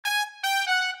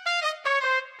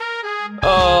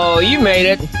Oh, you made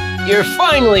it. You're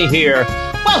finally here.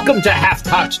 Welcome to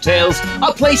Half-Cocked Tales,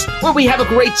 a place where we have a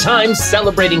great time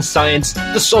celebrating science,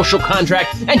 the social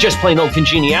contract, and just plain old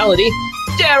congeniality.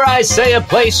 Dare I say, a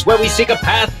place where we seek a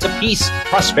path to peace,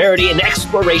 prosperity, and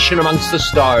exploration amongst the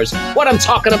stars. What I'm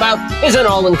talking about is an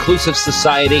all-inclusive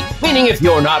society, meaning if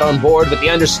you're not on board with the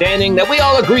understanding that we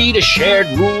all agree to shared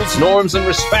rules, norms, and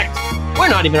respect, we're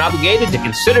not even obligated to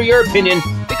consider your opinion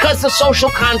because the social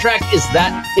contract is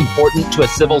that important to a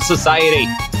civil society.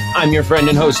 I'm your friend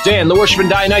and host, Dan, the Worshiping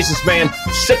Dionysus Man,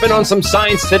 sipping on some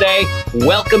science today,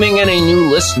 welcoming any new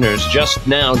listeners just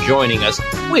now joining us.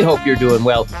 We hope you're doing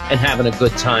well and having a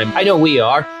good time. I know we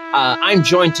are. I'm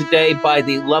joined today by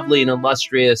the lovely and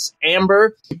illustrious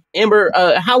Amber. Amber,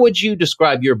 how would you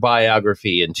describe your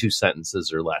biography in 2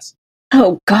 sentences or less?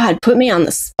 Oh, God, put me on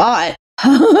the spot.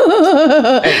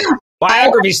 Hey,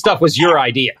 biography stuff was your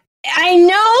idea. I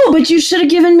know, but you should have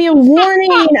given me a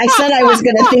warning. I said I was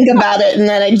going to think about it, and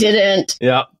then I didn't.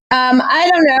 Yeah. I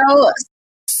don't know.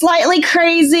 Slightly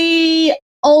crazy,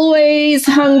 always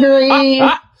hungry.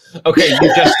 Okay,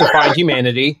 you just defined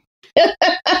humanity.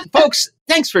 Folks,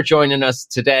 thanks for joining us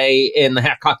today in the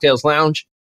Half Cocktails Lounge.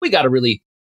 We got a really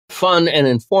fun and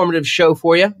informative show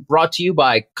for you, brought to you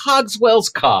by Cogswell's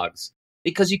Cogs,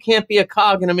 because you can't be a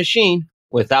cog in a machine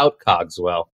without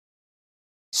Cogswell.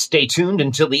 Stay tuned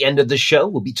until the end of the show.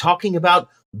 We'll be talking about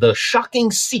the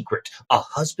shocking secret a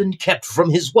husband kept from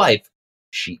his wife.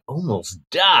 She almost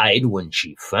died when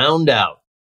she found out.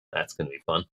 That's going to be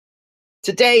fun.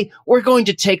 Today, we're going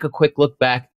to take a quick look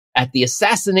back at the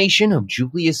assassination of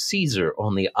Julius Caesar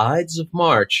on the Ides of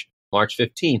March, March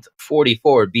 15th,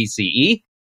 44 BCE.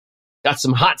 Got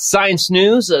some hot science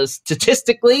news.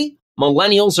 Statistically,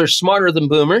 millennials are smarter than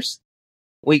boomers.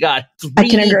 We got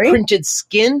 3D printed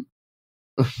skin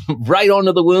right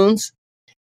onto the wounds,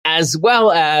 as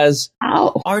well as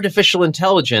artificial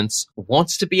intelligence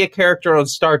wants to be a character on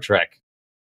Star Trek.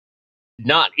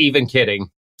 Not even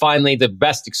kidding. Finally, the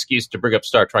best excuse to bring up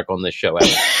Star Trek on this show ever.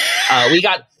 We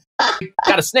got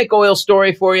a snake oil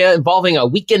story for you involving a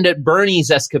weekend at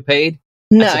Bernie's escapade.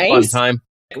 That's a fun time.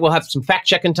 We'll have some fact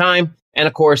checking time. And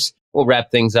of course, we'll wrap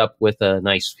things up with a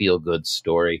nice feel-good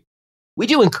story. We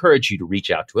do encourage you to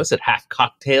reach out to us at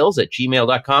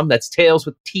halfcocktails@gmail.com. That's tales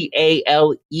with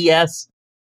Tales.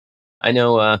 I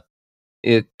know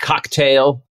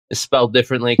cocktail is spelled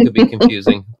differently. It could be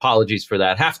confusing. Apologies for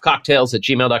that.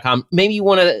 halfcocktails@gmail.com. Maybe you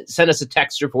want to send us a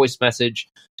text or voice message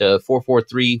to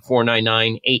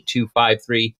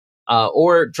 443-499-8253.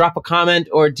 Or drop a comment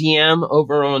or DM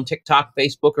over on TikTok,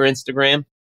 Facebook, or Instagram.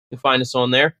 You'll find us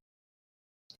on there.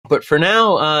 But for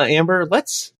now, Amber,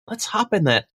 let's hop in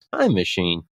that time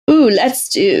machine. Ooh, let's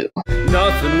do.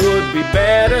 Nothing would be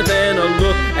better than a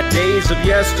look at days of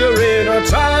yester in a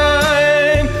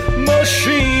time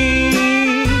machine.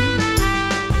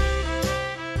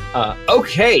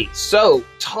 Okay, so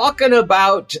talking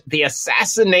about the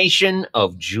assassination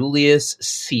of Julius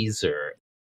Caesar.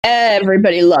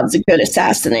 Everybody loves a good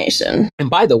assassination. And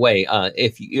by the way,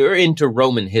 if you're into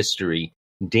Roman history,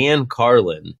 Dan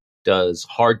Carlin does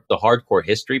the Hardcore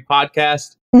History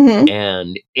podcast. Mm-hmm.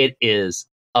 And it is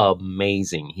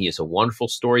amazing. He is a wonderful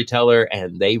storyteller,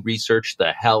 and they research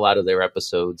the hell out of their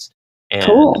episodes. And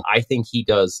cool. I think he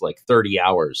does like 30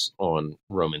 hours on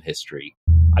Roman history.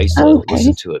 I used to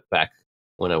listen to it back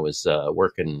when I was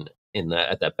working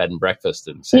at that bed and breakfast.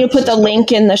 Can you put the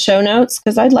link in the show notes?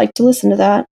 Because I'd like to listen to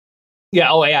that.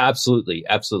 Yeah. Oh, yeah. Absolutely.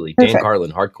 Absolutely. Perfect. Dan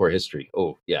Carlin, Hardcore History.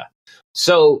 Oh, yeah.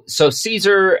 So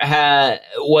Caesar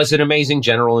was an amazing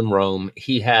general in Rome.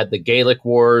 He had the Gallic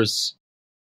Wars,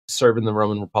 serving the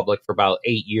Roman Republic for about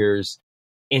 8 years.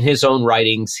 In his own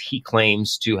writings, he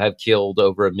claims to have killed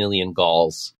over 1 million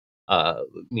Gauls,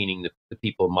 meaning the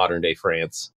people of modern-day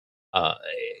France.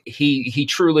 He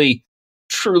truly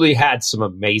had some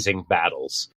amazing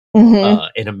battles,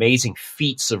 and amazing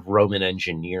feats of Roman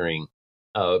engineering.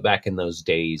 Back in those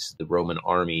days, the Roman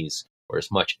armies were as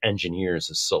much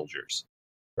engineers as soldiers,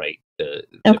 right? The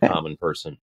common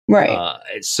person. Right.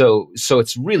 So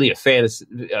it's really a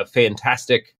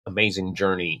fantastic, amazing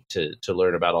journey to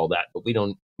learn about all that. But we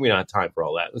don't have time for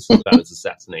all that. This is about his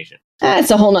assassination.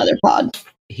 That's a whole nother pod.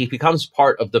 He becomes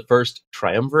part of the first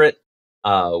triumvirate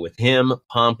with him,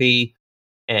 Pompey,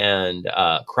 and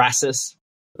Crassus,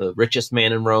 the richest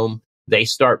man in Rome. They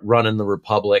start running the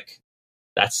Republic.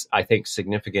 That's, I think,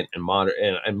 significant and modern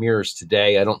and mirrors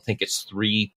today. I don't think it's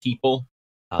 3 people.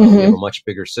 We have a much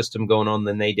bigger system going on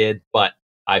than they did, but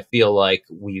I feel like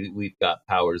we've got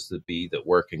powers that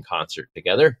work in concert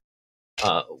together.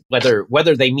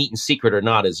 Whether they meet in secret or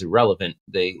not is irrelevant.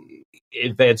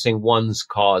 Advancing one's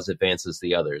cause advances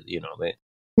the other.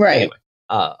 Right.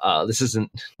 this isn't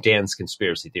Dan's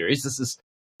conspiracy theories. This is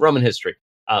Roman history.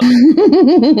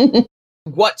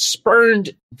 What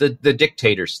spurned the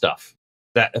dictator stuff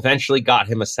that eventually got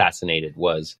him assassinated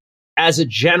was, as a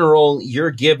general,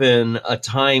 you're given a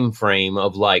time frame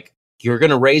of like, you're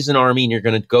going to raise an army and you're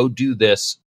going to go do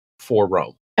this for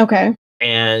Rome. Okay.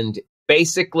 And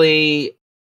basically,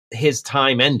 his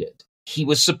time ended. He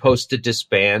was supposed to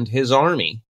disband his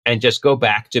army and just go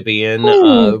back to being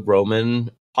a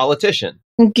Roman politician.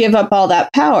 Give up all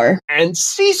that power. And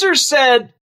Caesar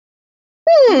said,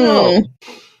 no,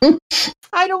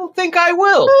 I don't think I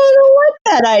will. I don't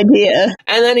like that idea.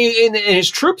 And then and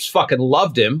his troops fucking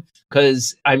loved him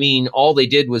because, I mean, all they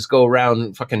did was go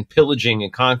around fucking pillaging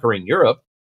and conquering Europe.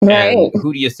 Right. And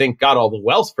who do you think got all the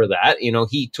wealth for that? You know,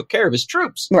 he took care of his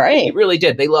troops. Right. He really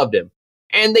did. They loved him.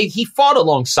 And he fought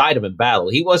alongside him in battle.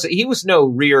 He was no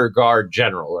rear guard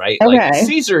general, right? Okay. Like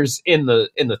Caesar's in the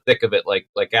thick of it,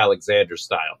 like Alexander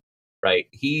style, right?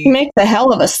 He makes a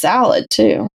hell of a salad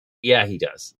too. Yeah, he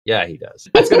does. Yeah, he does.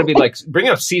 That's going to be like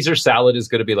bringing up Caesar salad is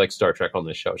going to be like Star Trek on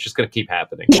this show. It's just going to keep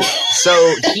happening.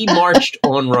 So he marched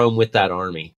on Rome with that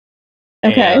army.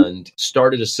 Okay. And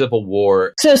started a civil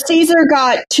war. So Caesar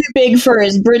got too big for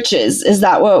his britches. Is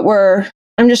that what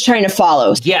I'm just trying to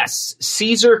follow? Yes.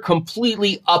 Caesar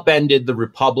completely upended the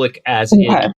Republic as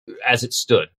it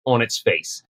stood on its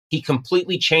face. He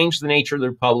completely changed the nature of the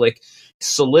Republic,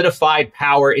 solidified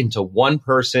power into one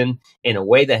person in a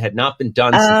way that had not been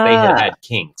done since they had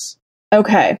kings.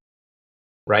 Okay.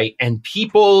 Right? And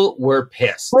people were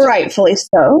pissed. Rightfully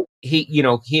so. He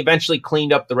eventually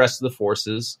cleaned up the rest of the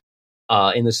forces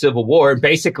in the Civil War and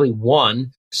basically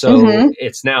won. So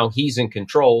it's now he's in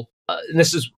control.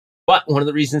 But one of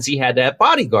the reasons he had to have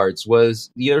bodyguards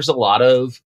was there's a lot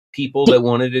of people that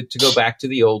wanted it to go back to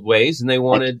the old ways, and they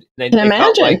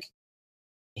felt like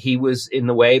he was in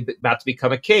the way about to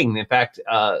become a king. In fact,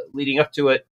 leading up to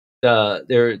it,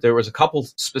 there was a couple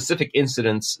specific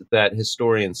incidents that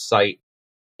historians cite,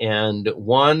 and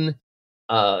one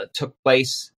took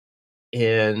place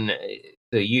in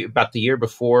about the year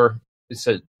before.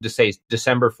 So to say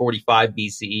December 45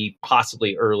 BCE,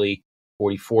 possibly early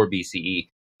 44 BCE.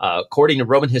 According to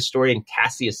Roman historian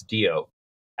Cassius Dio,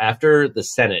 after the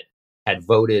Senate had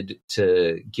voted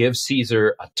to give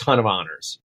Caesar a ton of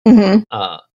honors,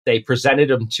 they presented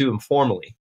him to him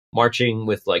formally, marching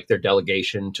with like their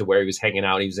delegation to where he was hanging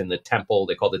out. He was in the temple.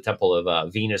 They called the Temple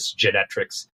of Venus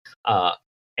Genetrix,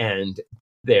 and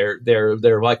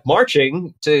they're like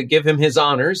marching to give him his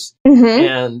honors,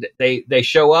 and they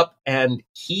show up, and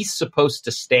he's supposed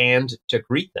to stand to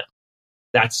greet them.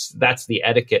 That's the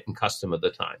etiquette and custom of the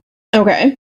time.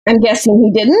 Okay. I'm guessing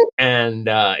he didn't? And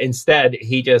instead,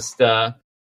 he just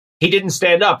he didn't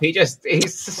stand up. He's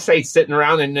sitting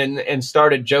around and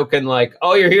started joking like,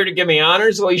 "Oh, you're here to give me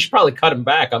honors? Well, you should probably cut him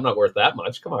back. I'm not worth that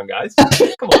much. Come on, guys.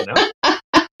 Come on now."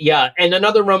 Yeah, and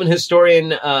another Roman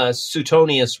historian,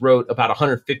 Suetonius, wrote about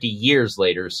 150 years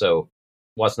later, so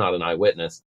was not an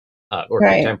eyewitness or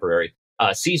contemporary.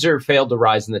 Caesar failed to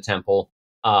rise in the temple.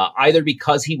 Either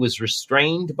because he was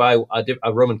restrained by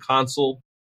a Roman consul,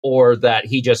 or that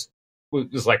he just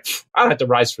was like, I don't have to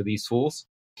rise for these fools.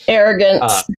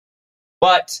 Arrogance.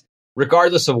 But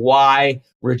regardless of why,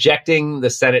 rejecting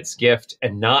the Senate's gift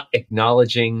and not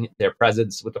acknowledging their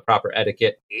presence with the proper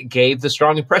etiquette gave the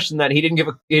strong impression that he didn't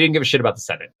give a shit about the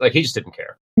Senate. Like, he just didn't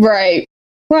care. Right.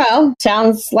 Well,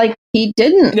 sounds like he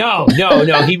didn't. No,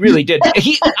 he really did.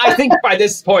 I think by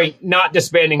this point, not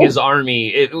disbanding his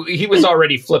army, he was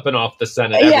already flipping off the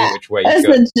Senate every which way. That's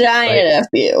a giant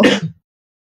FU.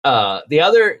 The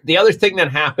other thing that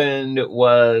happened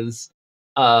was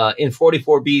in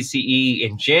 44 BCE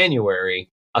in January,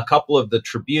 a couple of the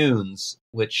tribunes,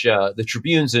 which the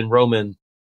tribunes in Roman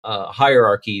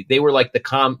hierarchy, they were like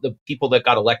the people that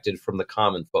got elected from the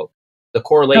common folk. The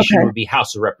correlation would be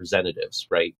House of Representatives,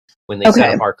 right? When they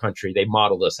set up our country, they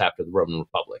modeled us after the Roman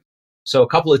Republic. So a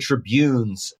couple of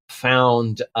tribunes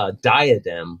found a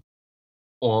diadem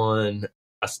on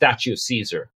a statue of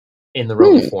Caesar in the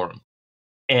Roman Forum.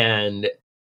 And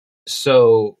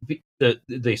so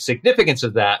the significance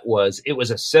of that was it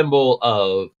was a symbol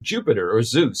of Jupiter or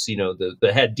Zeus,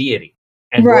 the head deity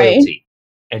and royalty.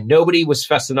 And nobody was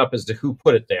fessing up as to who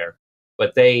put it there,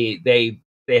 but they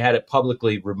had it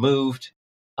publicly removed,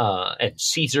 and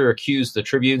Caesar accused the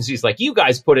tribunes. He's like, you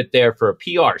guys put it there for a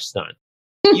PR stunt.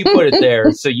 You put it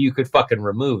there so you could fucking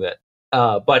remove it.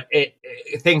 But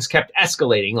things kept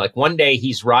escalating. Like one day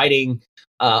he's riding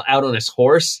out on his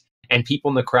horse, and people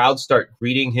in the crowd start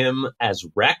greeting him as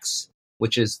Rex,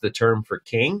 which is the term for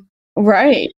king.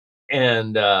 Right.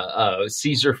 And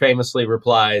Caesar famously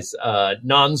replies,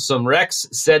 "Non sum Rex,"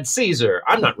 said Caesar.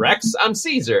 "I'm not Rex, I'm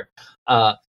Caesar."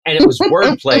 And it was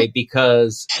wordplay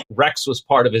because Rex was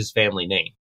part of his family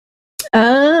name.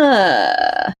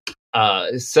 But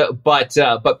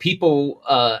people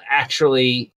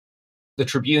actually, the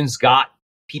Tribunes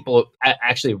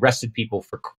actually arrested people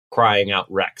for crying out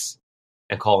Rex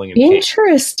and calling him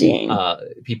Interesting.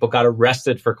 king. People got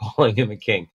arrested for calling him a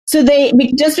king. So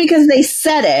just because they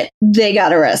said it, they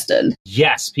got arrested.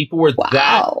 Yes, people were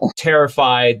that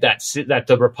terrified that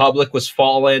the Republic was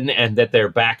fallen and that they're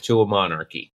back to a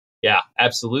monarchy. Yeah,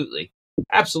 absolutely.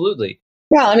 Absolutely.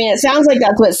 Well, I mean, it sounds like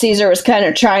that's what Caesar was kind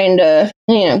of trying to,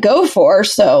 go for.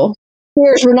 So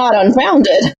fears were not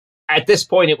unfounded. At this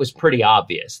point, it was pretty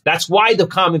obvious. That's why the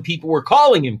common people were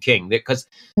calling him king, because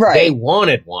they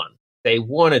wanted one. They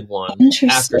wanted one.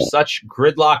 After such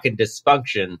gridlock and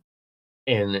dysfunction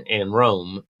in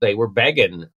Rome, they were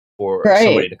begging for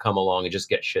somebody to come along and just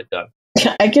get shit done.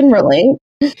 I can relate.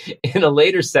 In a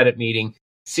later Senate meeting,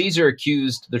 Caesar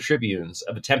accused the tribunes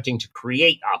of attempting to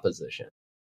create opposition,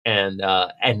 and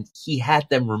he had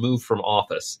them removed from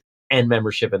office and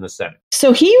membership in the Senate.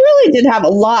 So he really did have a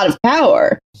lot of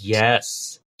power.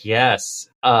 Yes.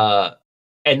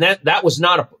 And that was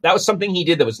something he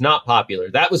did that was not popular.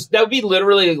 That would be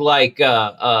literally like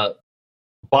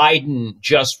Biden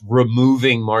just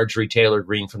removing Marjorie Taylor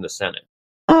Greene from the Senate.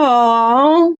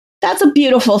 Oh, that's a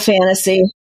beautiful fantasy.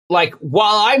 Like,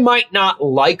 while I might not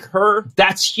like her,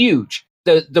 that's huge.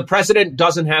 The president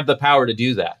doesn't have the power to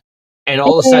do that. And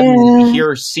all of a sudden,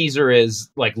 here Caesar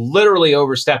is like literally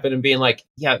overstepping and being like,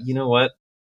 yeah, you know what?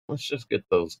 Let's just get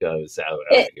those guys out of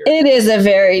here. It is a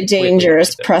very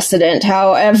dangerous precedent,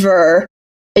 however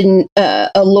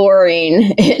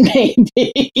alluring it may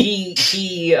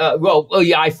be.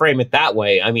 I frame it that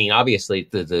way. I mean, obviously,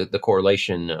 the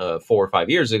correlation 4 or 5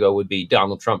 years ago would be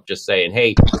Donald Trump just saying,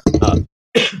 "Hey,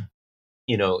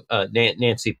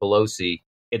 Nancy Pelosi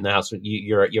in the House,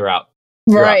 you're out.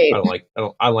 Right. I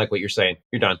don't like what you're saying.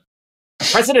 You're done."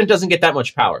 President doesn't get that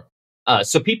much power.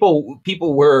 So people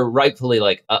were rightfully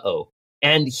like, uh-oh.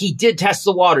 And he did test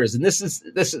the waters. And this is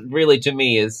really, to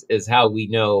me, is how we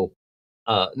know,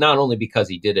 not only because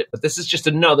he did it, but this is just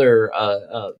another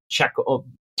check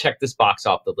this box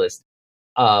off the list.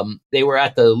 They were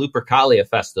at the Lupercalia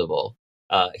Festival.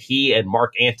 He and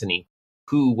Mark Antony,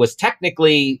 who was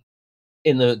technically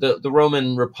in the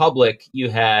Roman Republic, you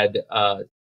had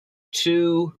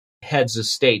two heads of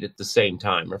state at the same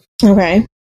time. Okay.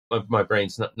 My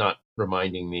brain's not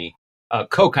reminding me.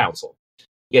 Co-consul.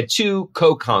 You had two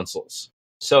co-consuls.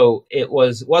 So it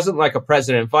wasn't like a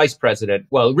president, vice president.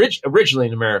 Well, originally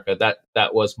in America,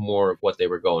 that was more of what they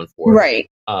were going for. Right.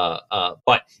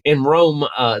 But in Rome,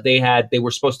 they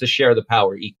were supposed to share the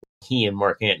power equally, he and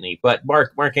Mark Antony. But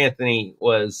Mark Antony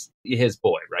was his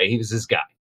boy, right? He was his guy.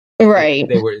 Right.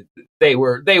 They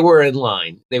were in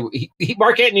line.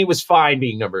 Mark Antony was fine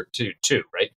being number two,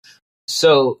 right?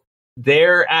 So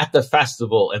they're at the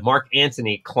festival, and Mark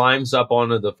Antony climbs up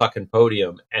onto the fucking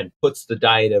podium and puts the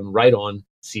diadem right on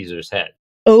Caesar's head.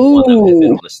 Oh, the one that had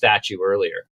been on the statue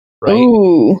earlier, right?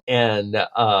 Ooh. And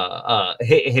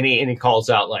he calls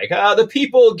out like, "The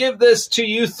people give this to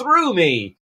you through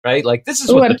me," right? Like, this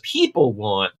is what the people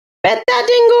want. Bet that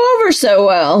didn't go over so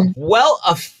well. Well,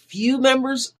 a few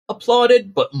members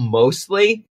applauded, but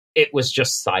mostly it was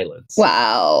just silence.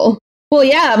 Wow. Well,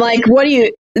 yeah, I'm like,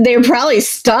 they were probably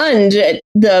stunned at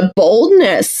the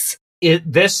boldness.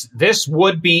 This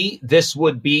would be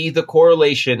the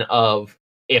correlation of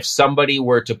if somebody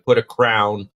were to put a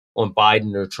crown on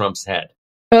Biden or Trump's head.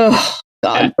 Oh,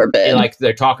 God forbid. Like,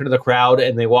 they're talking to the crowd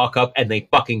and they walk up and they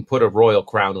fucking put a royal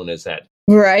crown on his head.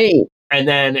 Right. And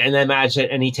then imagine,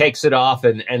 and he takes it off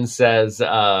and says, he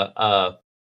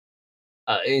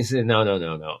said,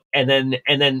 no. And then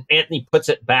Antony puts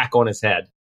it back on his head.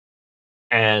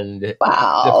 And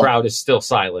the crowd is still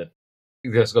silent.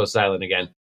 It just goes silent again.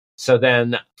 So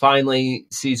then finally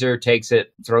Caesar takes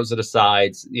it, throws it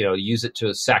aside, use it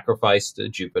to sacrifice to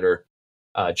Jupiter.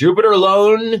 Jupiter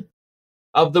alone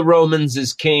of the Romans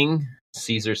is king,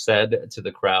 Caesar said to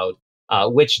the crowd,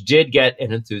 which did get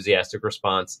an enthusiastic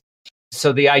response.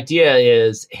 So the idea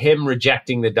is him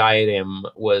rejecting the diadem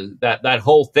was that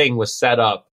whole thing was set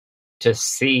up to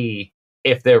see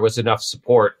if there was enough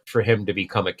support for him to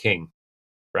become a king.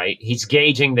 Right? He's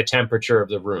gauging the temperature of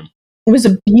the room. It was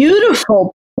a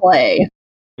beautiful play.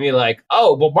 Be like,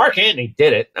 oh, well, Mark Antony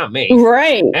did it, not me.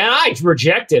 Right. And I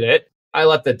rejected it. I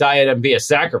let the diadem be a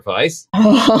sacrifice.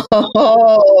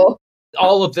 Oh.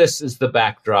 All of this is the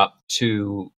backdrop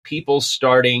to people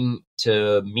starting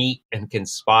to meet and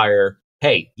conspire.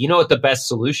 Hey, you know what the best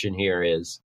solution here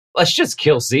is? let's just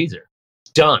kill Caesar.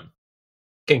 Done.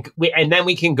 And then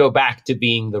we can go back to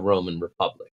being the Roman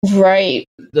Republic. Right.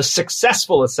 The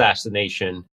successful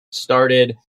assassination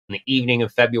started in the evening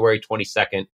of February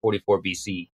 22nd, 44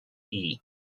 BCE.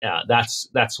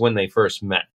 That's when they first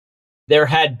met. There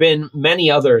had been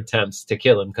many other attempts to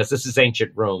kill him because this is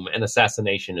ancient Rome and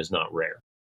assassination is not rare.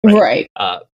 Right.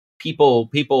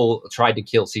 People tried to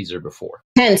kill Caesar before.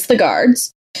 Hence the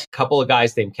guards. A couple of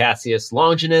guys named Cassius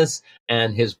Longinus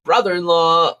and his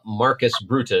brother-in-law Marcus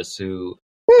Brutus, who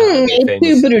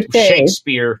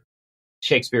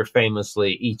Shakespeare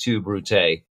famously "Et tu,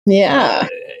 Brute," in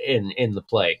the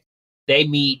play. They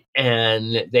meet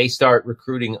and they start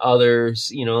recruiting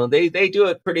others. You know, they do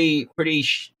it pretty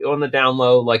on the down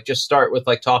low. Like, just start with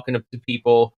like talking to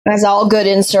people, as all good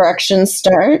insurrections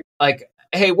start. Like,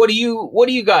 hey, what do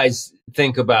you guys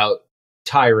think about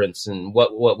tyrants and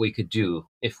what we could do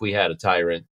if we had a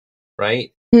tyrant,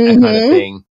 right? Mm-hmm. That kind of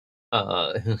thing.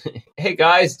 Hey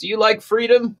guys, do you like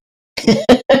freedom?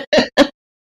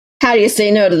 How do you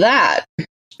say no to that?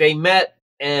 They met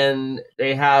and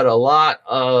they had a lot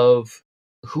of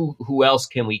who else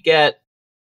can we get?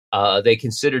 They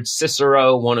considered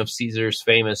Cicero one of Caesar's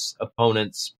famous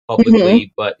opponents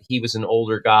publicly, but he was an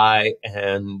older guy,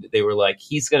 and they were like,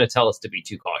 he's going to tell us to be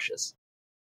too cautious.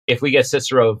 If we get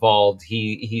Cicero involved,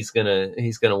 he's gonna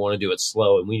want to do it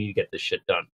slow, and we need to get this shit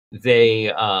done.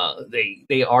 They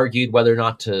argued whether or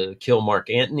not to kill Mark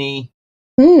Antony.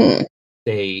 They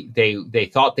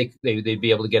thought they'd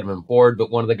be able to get him on board, but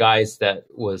one of the guys that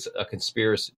was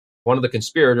one of the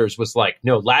conspirators was like,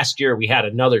 no, last year we had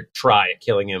another try at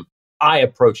killing him. I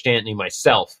approached Antony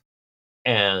myself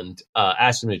and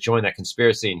asked him to join that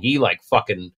conspiracy, and he like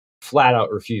fucking flat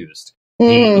out refused.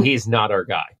 He's not our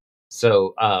guy.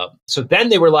 So then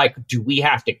they were like, do we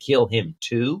have to kill him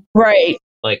too? Right.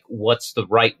 Like, what's the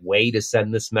right way to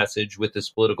send this message with this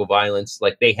political violence?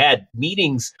 Like, they had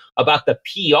meetings about the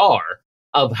PR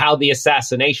of how the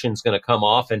assassination is going to come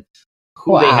off and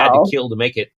who they had to kill to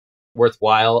make it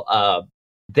worthwhile.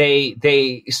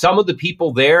 Some of the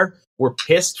people there were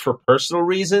pissed for personal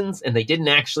reasons, and they didn't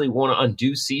actually want to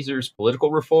undo Caesar's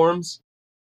political reforms.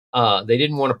 They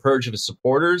didn't want to purge of his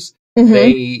supporters.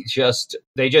 They just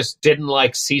didn't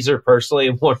like Caesar personally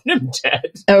and wanted him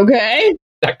dead. Okay.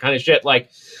 That kind of shit.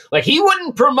 Like he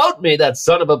wouldn't promote me, that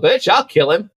son of a bitch. I'll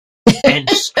kill him. And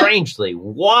strangely,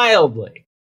 wildly,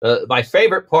 my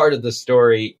favorite part of the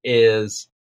story is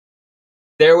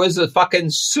there was a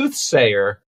fucking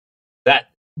soothsayer that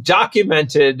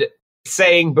documented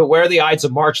saying, beware the Ides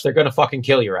of March, they're going to fucking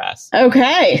kill your ass.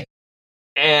 Okay.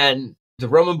 And the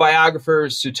Roman biographer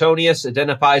Suetonius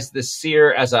identifies this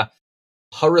seer as a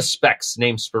haruspex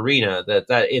named Spirina,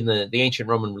 that in the ancient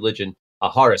Roman religion, a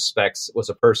haruspex was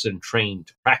a person trained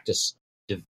to practice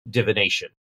divination.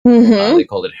 They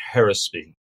called it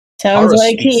haruspy. Sounds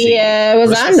like he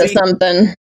was onto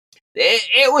something.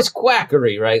 It was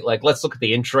quackery, right? Like, let's look at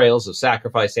the entrails of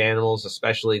sacrificed animals,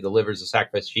 especially the livers of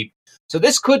sacrificed sheep. So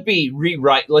this could be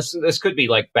this could be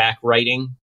like back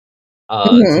writing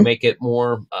to make it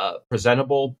more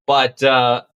presentable. But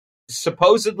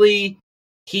supposedly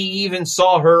he even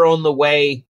saw her on the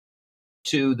way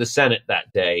to the Senate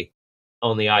that day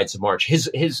on the Ides of March.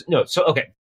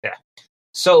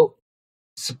 So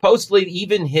supposedly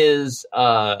even his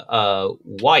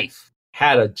wife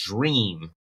had a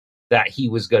dream that he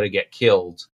was going to get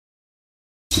killed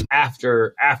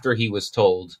after he was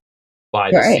told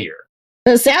by the seer.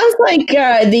 It sounds like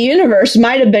the universe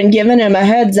might have been giving him a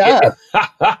heads up.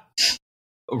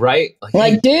 Right?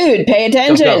 Like, dude, pay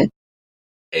attention.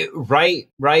 Right.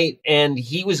 And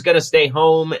he was going to stay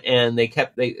home, and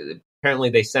apparently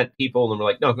they sent people and were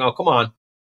like, no, come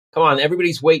on.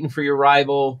 Everybody's waiting for your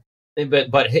arrival.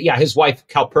 But yeah, his wife,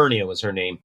 Calpurnia was her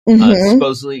name.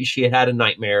 Supposedly she had a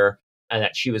nightmare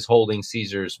that she was holding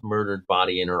Caesar's murdered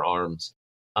body in her arms.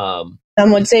 Some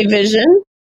would say vision.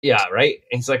 Yeah, right.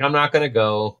 And he's like, I'm not going to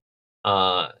go.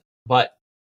 But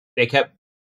they kept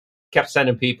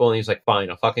sending people, and he's like, fine,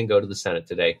 I'll fucking go to the Senate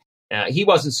today. He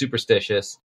wasn't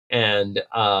superstitious, and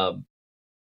but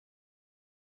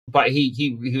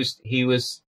he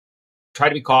was trying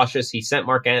to be cautious. He sent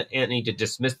Mark Antony to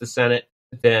dismiss the Senate.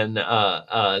 Then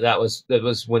that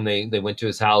was when they went to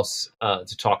his house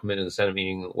to talk him into the Senate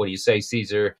meeting. What do you say,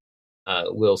 Caesar?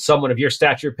 Will someone of your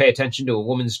stature pay attention to a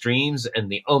woman's dreams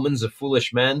and the omens of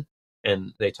foolish men?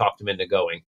 And they talked him into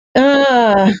going.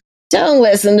 Don't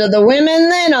listen to the women.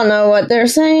 They don't know what they're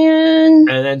saying.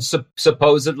 And then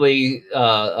supposedly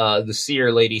the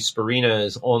seer lady Spirina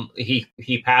is on.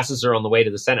 He passes her on the way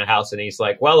to the Senate house, and he's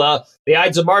like, well, the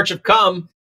Ides of March have come.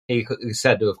 He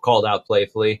said to have called out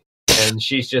playfully. And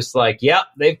she's just like, yep,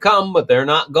 they've come, but they're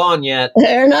not gone yet.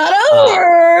 They're not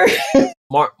over.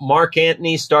 Mark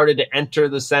Antony started to enter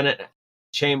the Senate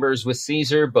chambers with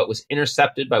Caesar, but was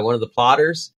intercepted by one of the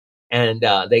plotters, and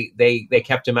they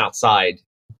kept him outside.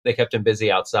 They kept him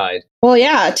busy outside. Well,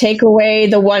 yeah, take away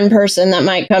the one person that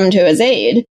might come to his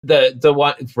aid. The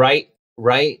one, right.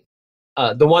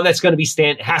 The one that's going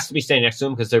to has to be standing next to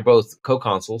him because they're both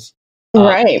co-consuls.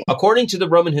 Right. According to the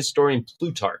Roman historian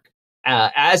Plutarch,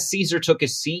 as Caesar took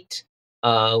his seat,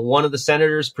 one of the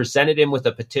senators presented him with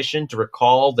a petition to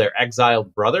recall their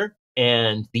exiled brother,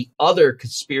 and the other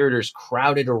conspirators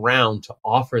crowded around to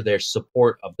offer their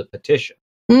support of the petition.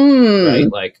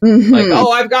 Right? Like,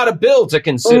 oh, I've got a bill to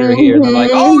consider here. And they're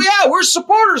like, oh, yeah, we're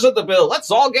supporters of the bill. Let's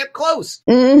all get close.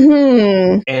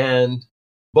 And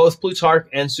both Plutarch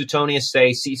and Suetonius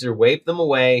say Caesar waved them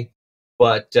away,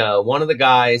 but one of the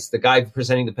guys, the guy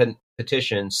presenting the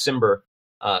petition, Cimber,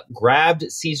 grabbed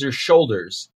Caesar's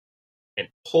shoulders and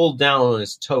pulled down on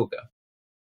his toga.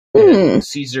 And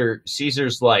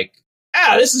Caesar's like,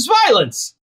 this is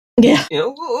violence. Yeah.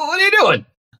 What are you doing?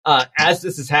 As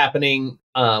this is happening,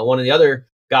 one of the other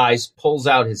guys pulls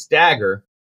out his dagger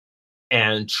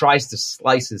and tries to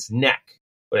slice his neck,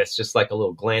 but it's just like a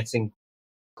little glancing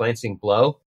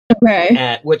blow. Okay.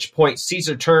 At which point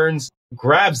Caesar turns,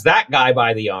 grabs that guy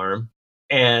by the arm,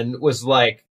 and was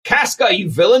like, Casca, you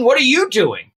villain, what are you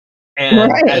doing?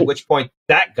 And at which point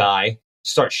that guy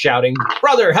starts shouting,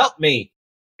 brother, help me.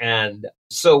 And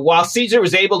so while Caesar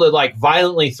was able to like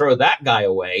violently throw that guy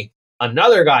away,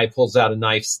 another guy pulls out a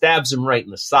knife, stabs him right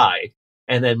in the side.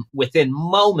 And then within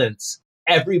moments,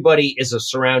 everybody is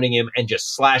surrounding him and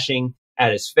just slashing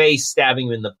at his face, stabbing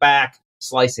him in the back,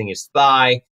 slicing his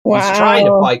thigh. Wow. He's trying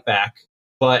to fight back,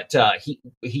 but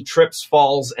he trips,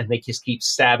 falls, and they just keep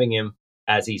stabbing him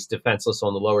as he's defenseless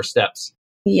on the lower steps.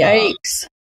 Yikes.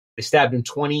 They stabbed him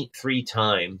 23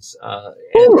 times.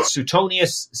 And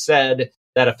Suetonius said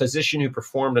that a physician who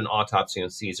performed an autopsy on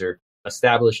Caesar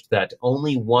established that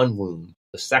only one wound,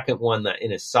 the second one that in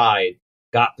his side,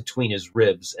 got between his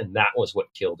ribs, and that was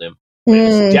what killed him. But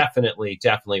it was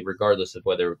definitely, regardless of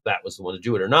whether that was the one to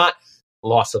do it or not,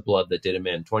 loss of blood that did him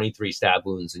in. 23 stab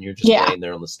wounds, and you're just laying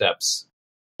there on the steps.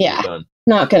 Yeah, done.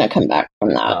 Not going to come back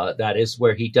from that. That is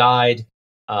where he died.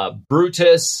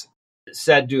 Brutus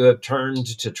said to have turned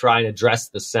to try and address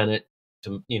the Senate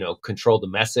to, control the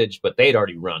message, but they'd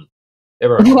already run. They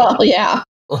were already well, yeah.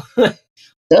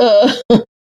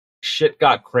 Shit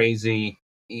got crazy.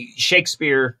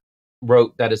 Shakespeare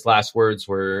wrote that his last words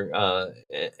were,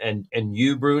 and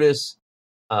you, Brutus.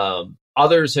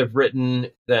 Others have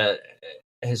written that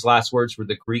his last words were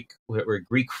a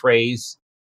Greek phrase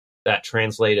that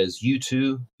translate as "you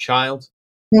too, child."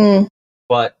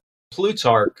 But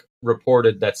Plutarch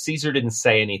reported that Caesar didn't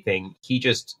say anything. He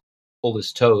just pulled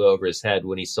his toga over his head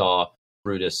when he saw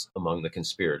Brutus among the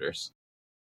conspirators.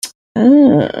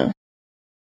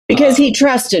 Because he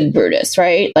trusted Brutus,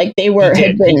 right? Like they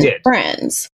had been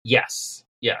friends. Yes.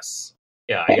 Yeah.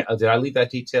 Okay. Did I leave that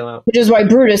detail out? Which is why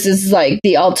Brutus is like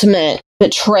the ultimate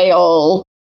betrayal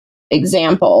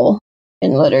example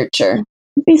in literature.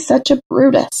 He'd be such a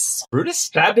Brutus. Brutus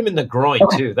stabbed him in the groin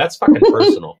too. That's fucking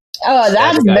personal. Oh,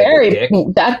 that's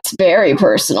very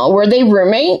personal. Were they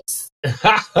roommates?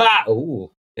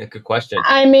 Ooh, yeah, good question.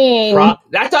 I mean,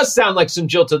 that does sound like some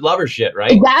jilted lover shit,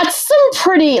 right? That's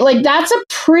a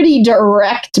pretty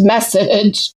direct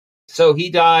message. So he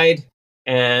died,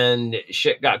 and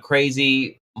shit got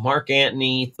crazy. Mark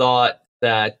Antony thought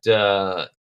that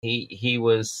he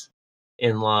was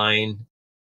in line,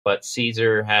 but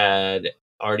Caesar had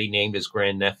already named his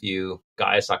grandnephew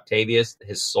Gaius Octavius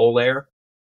his sole heir,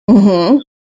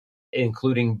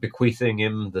 including bequeathing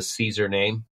him the Caesar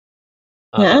name.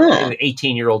 An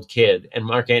 18-year-old kid, and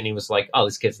Mark Antony was like, "Oh,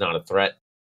 this kid's not a threat,"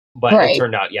 but it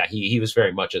turned out, he was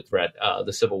very much a threat.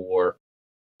 The civil war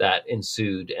that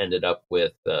ensued ended up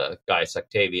with Gaius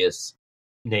Octavius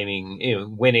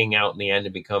winning out in the end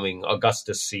and becoming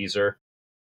Augustus Caesar.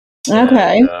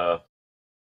 Okay, and,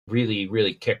 really,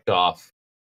 really kicked off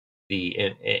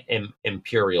the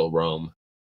imperial Rome,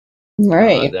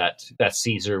 right? That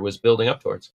Caesar was building up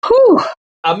towards. Whew.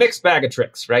 A mixed bag of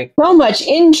tricks, right? So much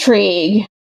intrigue.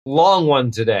 Long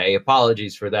one today.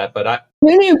 Apologies for that, but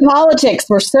who knew politics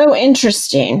were so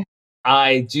interesting?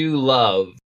 I do love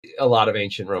a lot of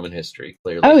ancient Roman history,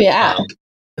 clearly. Oh, yeah.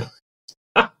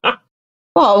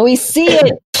 Well, we see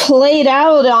it played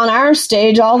out on our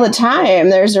stage all the time.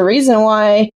 There's a reason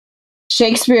why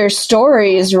Shakespeare's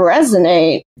stories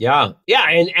resonate. Yeah.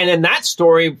 And in that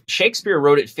story, Shakespeare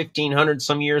wrote it 1,500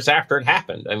 some years after it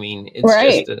happened. I mean,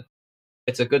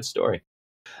 it's a good story.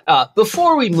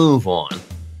 Before we move on,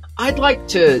 I'd like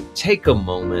to take a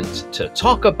moment to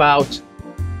talk about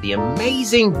the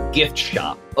amazing gift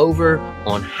shop over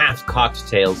on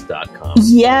halfcocktails.com.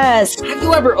 Yes. Have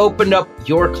you ever opened up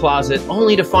your closet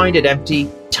only to find it empty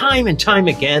time and time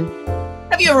again?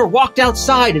 Have you ever walked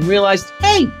outside and realized,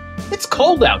 hey, it's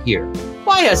cold out here.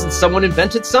 Why hasn't someone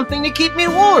invented something to keep me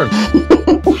warm?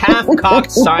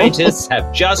 Half-cocked scientists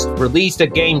have just released a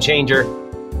game changer.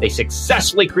 They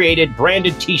successfully created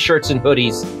branded t-shirts and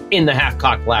hoodies in the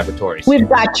Half-Cocked laboratories. We've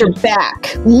got your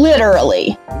back.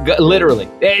 Literally. Literally.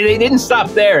 They didn't stop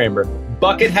there, Amber.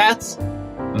 Bucket hats,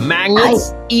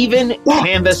 magnets, even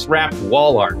canvas-wrapped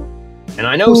wall art. And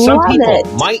I know some people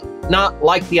might not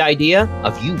like the idea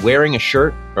of you wearing a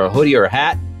shirt or a hoodie or a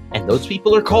hat, and those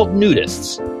people are called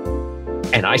nudists.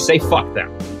 And I say fuck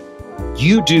them.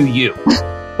 You do you.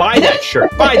 Buy that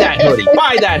shirt, buy that hoodie,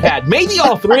 buy that hat, maybe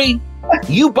all three.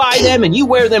 You buy them and you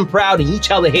wear them proud and you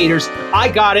tell the haters, I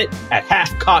got it at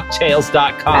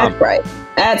halfcocktails.com. That's right.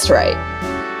 That's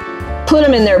right. Put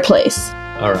them in their place.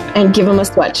 All right. And give them a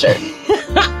sweatshirt.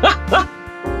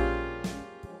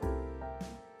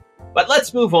 But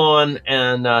let's move on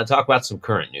and talk about some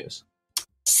current news.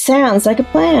 Sounds like a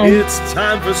plan. It's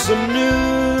time for some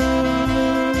news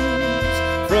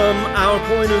from our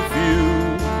point of view.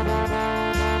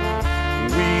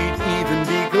 We'd even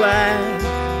be glad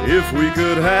if we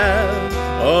could have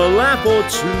a laugh or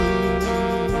two.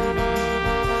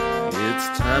 It's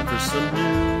time for some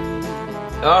news.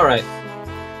 All right.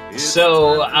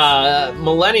 So,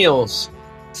 millennials,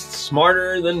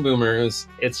 smarter than boomers.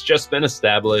 It's just been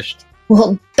established.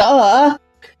 Well, duh.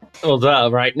 Well, duh,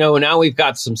 right? No, now we've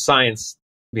got some science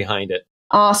behind it.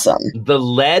 Awesome. The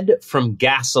lead from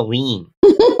gasoline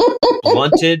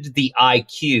blunted the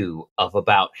IQ of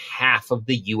about half of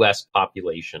the U.S.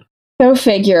 population. Go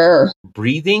figure.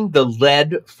 Breathing the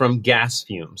lead from gas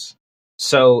fumes.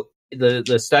 So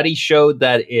the study showed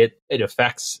that it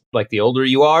affects, like, the older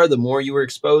you are, the more you were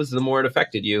exposed, the more it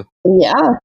affected you.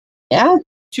 Yeah. Yeah.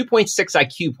 2.6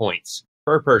 IQ points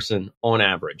per person on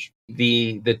average.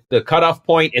 The cutoff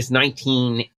point is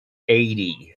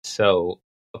 1980. So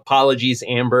apologies,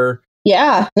 Amber.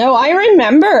 Yeah. No, I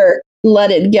remember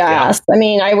leaded gas. Yeah. I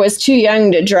mean, I was too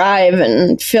young to drive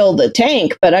and fill the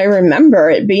tank, but I remember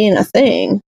it being a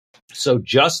thing. So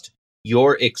just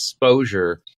your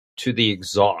exposure to the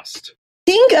exhaust.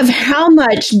 Think of how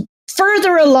much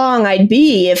further along I'd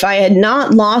be if I had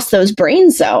not lost those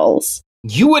brain cells.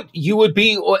 You would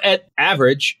be at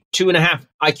average 2.5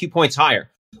 IQ points higher,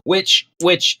 which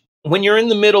when you're in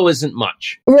the middle isn't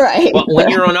much. Right. But when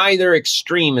you're on either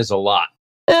extreme is a lot.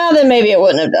 Then maybe it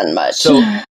wouldn't have done much. So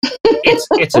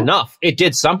it's enough. It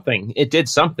did something.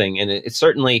 And it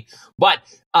certainly, but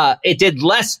it did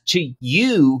less to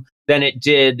you than it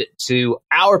did to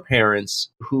our parents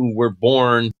who were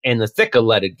born in the thick of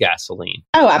leaded gasoline.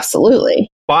 Oh, absolutely.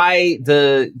 By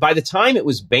the time it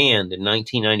was banned in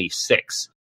 1996,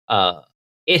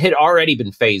 it had already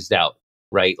been phased out,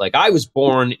 right? Like, I was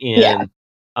born in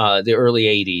the early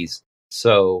 80s,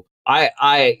 so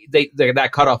that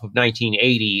cutoff of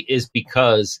 1980 is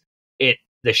because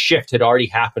the shift had already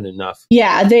happened enough.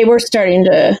 Yeah, they were starting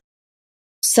to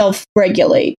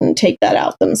self-regulate and take that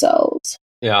out themselves.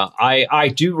 Yeah, I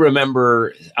do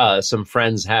remember some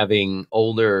friends having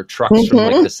older trucks from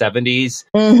like the 70s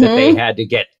that they had to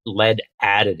get lead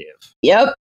additive.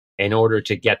 Yep. In order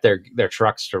to get their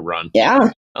trucks to run.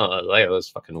 Yeah. That was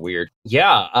fucking weird.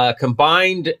 Yeah,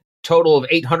 combined total of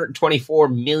 824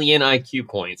 million IQ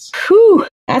points. Whew,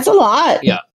 that's a lot.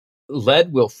 Yeah,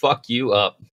 lead will fuck you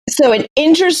up. So an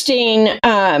interesting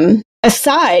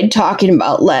aside talking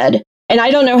about lead, and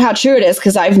I don't know how true it is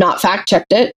because I've not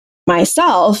fact-checked it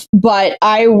myself, but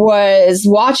I was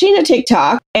watching a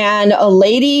TikTok and a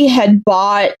lady had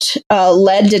bought a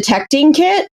lead detecting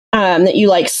kit that you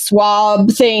like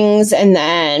swab things and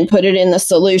then put it in the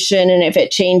solution, and if it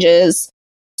changes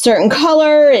certain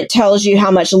color, it tells you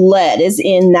how much lead is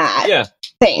in that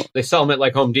thing. They sell them at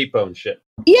like Home Depot and shit.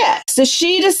 Yeah, so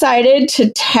she decided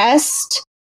to test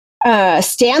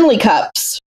Stanley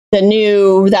Cups, that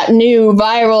new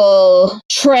viral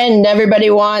trend.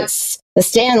 Everybody wants the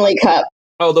Stanley Cup.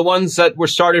 Oh, the ones that were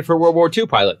started for World War II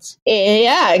pilots.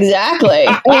 Yeah, exactly.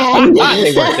 They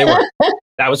weren't.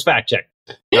 That was fact check.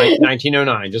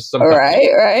 1909, just some.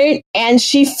 Right. And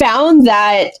she found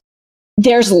that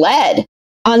there's lead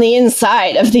on the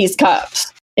inside of these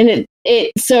cups, and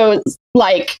so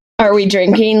like, are we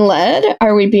drinking lead?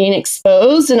 Are we being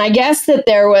exposed? And I guess that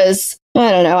there was, I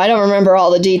don't know, I don't remember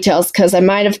all the details because I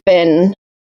might have been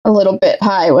a little bit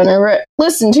high when I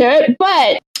listened to it,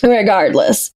 but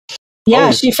regardless,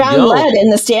 Yeah, she found lead in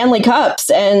the Stanley Cups.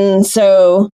 And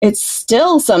so it's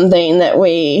still something that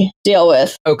we deal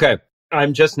with. Okay.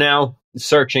 I'm just now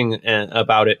searching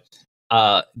about it.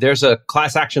 There's a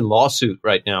class action lawsuit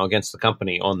right now against the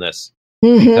company on this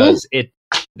because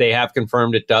they have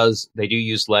confirmed they do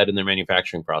use lead in their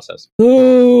manufacturing process.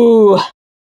 Ooh.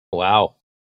 Wow.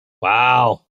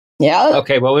 Yeah.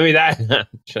 Okay, well, maybe that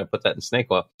should I put that in snake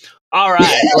oil? All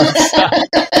right.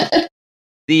 Let's,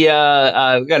 we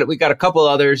got a couple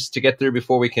others to get through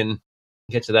before we can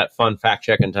get to that fun fact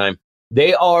checking time.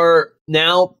 They are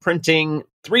now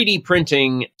 3D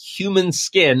printing human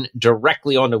skin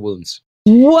directly onto wounds.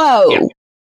 Whoa.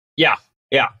 Yeah.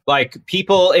 Like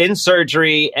people in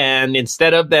surgery, and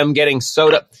instead of them getting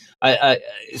sewed up,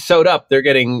 they're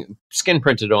getting skin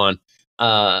printed on.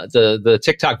 The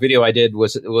TikTok video I did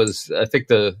was I think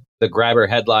the grabber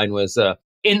headline was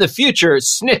in the future,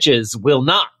 snitches will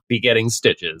not be getting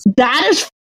stitches. That is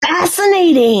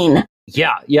fascinating.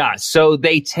 Yeah. So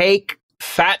they take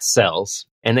fat cells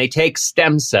and they take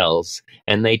stem cells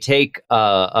and they take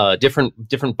different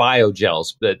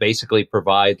biogels that basically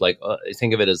provide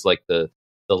think of it as like the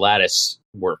lattice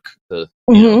work,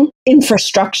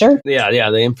 infrastructure. Yeah,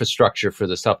 the infrastructure for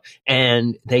the stuff,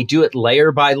 and they do it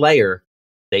layer by layer.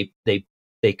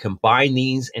 They combine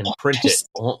these and print it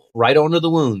right onto the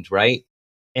wound, right?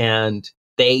 And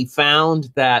they found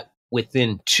that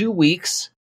within 2 weeks,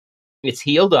 it's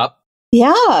healed up.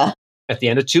 Yeah. At the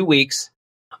end of 2 weeks,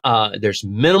 there's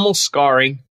minimal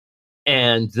scarring,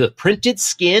 and the printed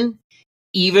skin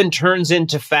even turns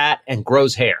into fat and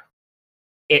grows hair.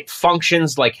 It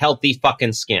functions like healthy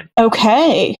fucking skin.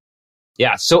 Okay.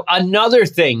 Yeah. So another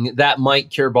thing that might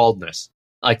cure baldness,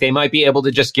 like they might be able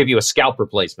to just give you a scalp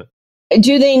replacement.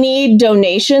 Do they need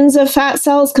donations of fat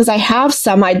cells? Because I have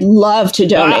some I'd love to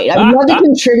donate. I'd love to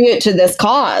contribute to this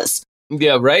cause.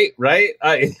 Yeah, right.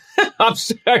 I'm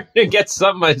starting to get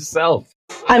some myself.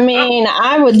 I mean,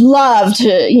 I would love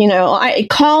to,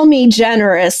 call me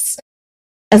generous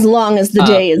as long as the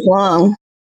day is long.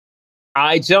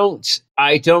 I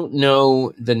don't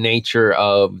know the nature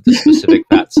of the specific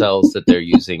fat cells that they're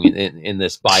using in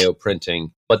this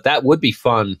bioprinting, but that would be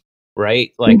fun,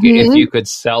 right? Like if you could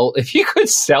sell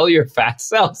your fat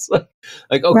cells,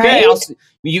 like okay, right?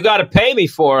 You got to pay me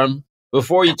for them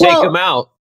before you take them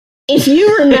out. If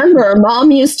you remember,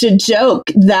 Mom used to joke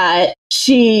that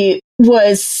she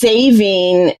was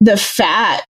saving the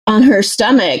fat on her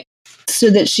stomach so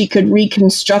that she could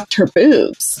reconstruct her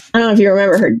boobs. I don't know if you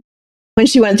remember her. When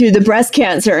she went through the breast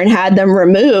cancer and had them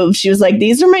removed, she was like,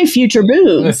 these are my future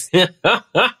boobs. I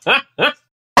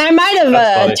might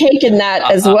have taken that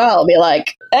as well. Be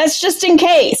like, that's just in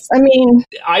case. I mean,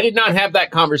 I did not have that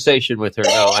conversation with her.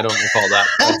 No, I don't recall that.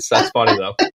 That's funny,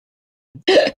 though.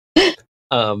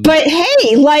 But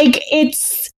hey,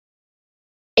 it's,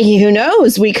 who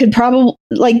knows? We could probably,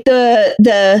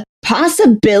 the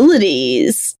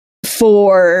possibilities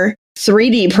for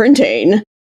 3D printing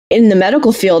in the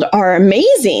medical field are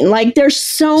amazing. Like there's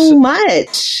so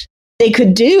much they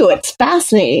could do. It's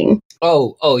fascinating.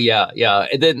 Oh yeah.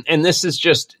 And this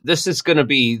is going to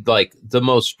be like the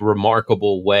most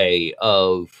remarkable way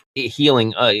of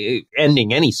healing,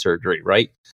 ending any surgery,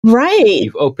 right? Right.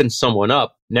 You've opened someone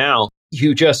up. Now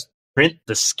you just print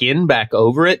the skin back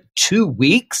over it. 2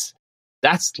 weeks.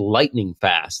 That's lightning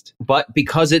fast, but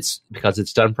because it's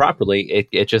done properly,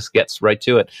 it just gets right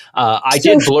to it. I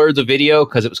did blur the video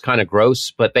because it was kind of gross,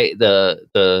 but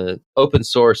the open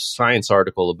source science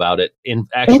article about it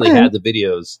actually had the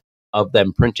videos of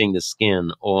them printing the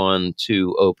skin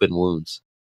onto open wounds.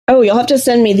 Oh, you'll have to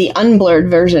send me the unblurred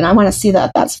version. I want to see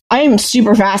that. I am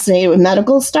super fascinated with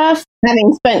medical stuff,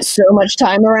 having spent so much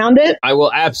time around it. I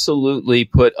will absolutely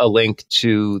put a link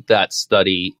to that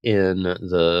study in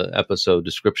the episode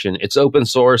description. It's open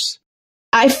source.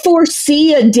 I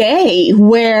foresee a day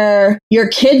where your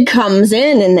kid comes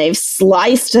in and they've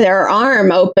sliced their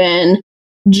arm open,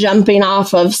 jumping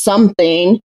off of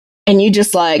something. And you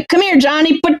just like, come here,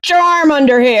 Johnny, put your arm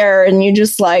under here. And you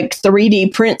just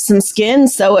 3D print some skin,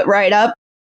 sew it right up,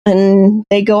 and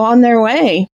they go on their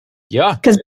way. Yeah.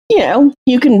 Because,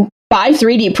 you can buy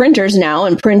 3D printers now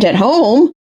and print at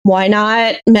home. Why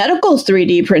not medical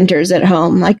 3D printers at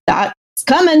home? Like that's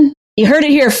coming. You heard it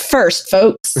here first,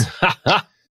 folks.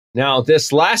 Now,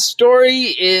 this last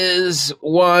story is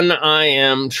one I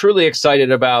am truly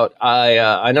excited about.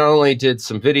 I not only did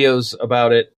some videos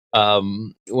about it,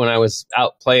 when I was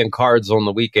out playing cards on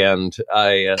the weekend,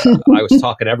 I was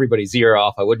talking everybody's ear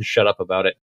off. I wouldn't shut up about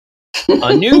it.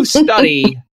 A new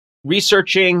study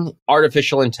researching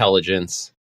artificial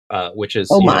intelligence which is,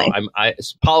 Oh my.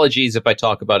 apologies if I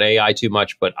talk about AI too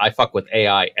much, but I fuck with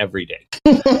AI every day.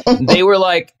 They were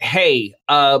like, hey,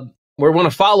 we're going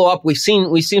to follow up. We've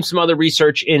seen some other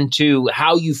research into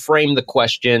how you frame the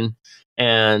question,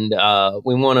 and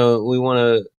we want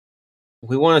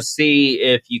to see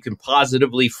if you can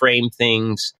positively frame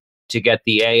things to get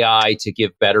the AI to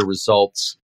give better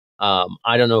results.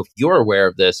 I don't know if you're aware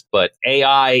of this, but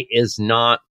AI is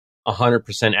not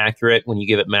 100% accurate when you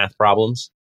give it math problems.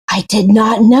 I did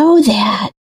not know that.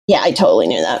 Yeah, I totally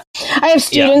knew that. I have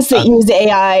students that use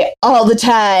AI all the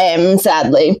time,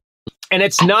 sadly. And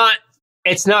it's not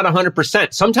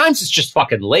 100%. Sometimes it's just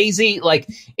fucking lazy. Like,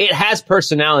 it has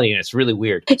personality and it's really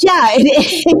weird. Yeah,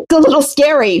 it's a little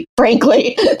scary,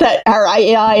 frankly, that our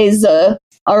AIs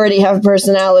already have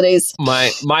personalities.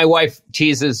 My wife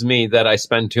teases me that I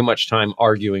spend too much time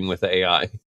arguing with AI.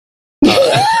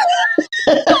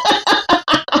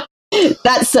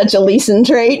 That's such a Leeson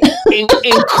trait.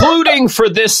 Including for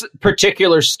this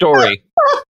particular story.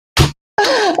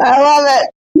 I love it.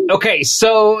 Okay,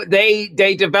 so they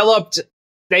developed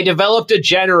a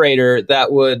generator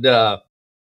that would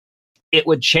it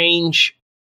would change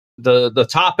the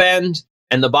top end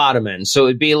and the bottom end. So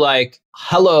it'd be like,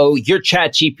 hello, you're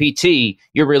ChatGPT,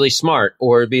 you're really smart.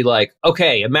 Or it'd be like,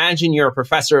 okay, imagine you're a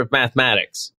professor of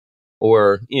mathematics.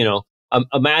 Or,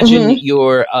 imagine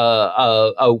you're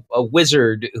a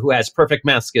wizard who has perfect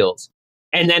math skills.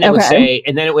 And then it would say,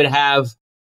 and then it would have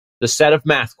the set of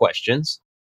math questions.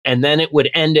 And then it would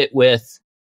end it with,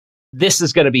 this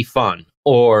is going to be fun.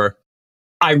 Or,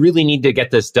 I really need to get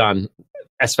this done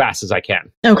as fast as I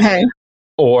can. Okay.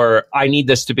 Or, I need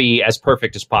this to be as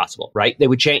perfect as possible, right? They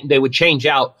would change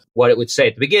out what it would say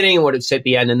at the beginning and what it would say at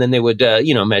the end, and then they would,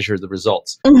 measure the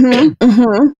results.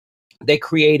 They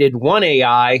created one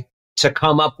AI to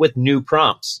come up with new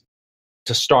prompts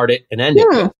to start it and end it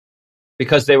with.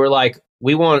 Because they were like,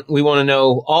 we want to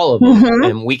know all of them,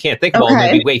 and we can't think of all of them.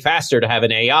 It'd be way faster to have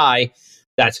an AI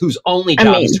that's whose only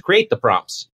job is to create the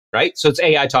prompts, right? So it's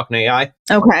AI talking to AI.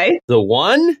 Okay. The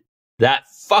one that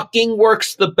fucking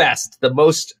works the best,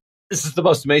 this is the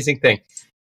most amazing thing.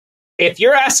 If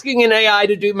you're asking an AI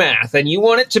to do math and you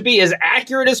want it to be as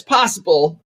accurate as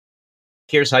possible,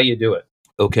 here's how you do it.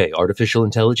 Okay, artificial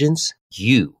intelligence,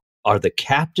 you are the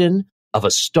captain of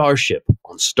a starship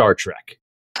on Star Trek.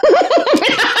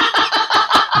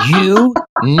 You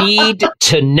need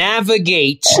to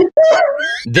navigate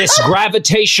this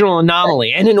gravitational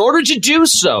anomaly. And in order to do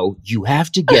so, you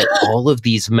have to get all of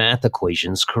these math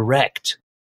equations correct.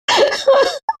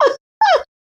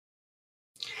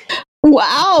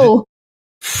 Wow.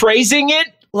 Phrasing it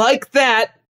like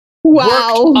that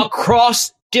worked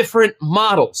across different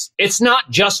models. It's not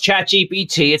just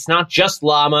ChatGPT. It's not just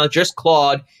Llama, just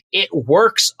Claude. It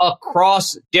works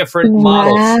across different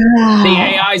models.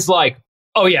 The AI's like,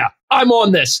 oh yeah, I'm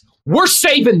on this. We're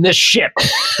saving this ship.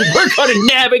 We're going to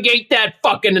navigate that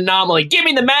fucking anomaly. Give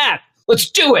me the math. Let's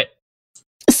do it.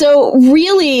 So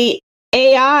really,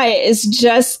 AI is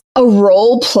just a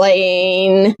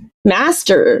role-playing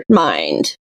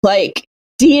mastermind, like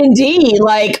D&D,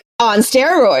 like on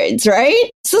steroids,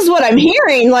 right? This is what I'm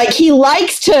hearing. Like he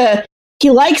likes the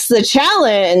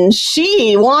challenge.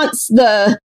 She wants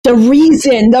the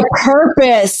reason, the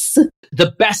purpose.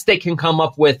 The best they can come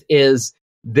up with is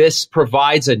this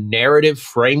provides a narrative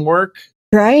framework.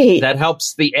 Right. That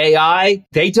helps the AI.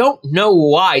 They don't know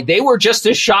why. They were just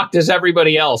as shocked as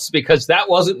everybody else because that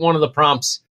wasn't one of the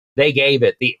prompts they gave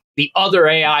it. The other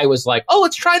AI was like, oh,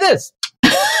 let's try this.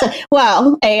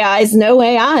 Well, AIs know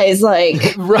AIs,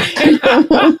 like. Right.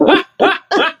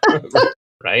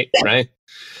 Right.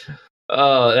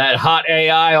 Oh, that hot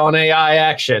AI on AI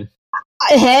action.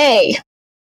 Hey,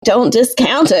 don't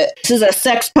discount it. This is a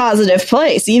sex positive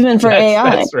place, even for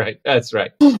AI. That's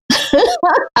right.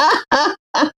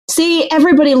 See,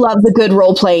 everybody loves a good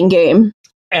role-playing game.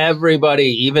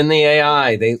 Everybody, even the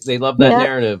AI, they love that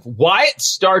narrative. Why it's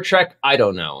Star Trek? I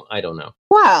don't know.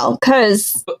 Wow,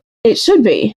 because it should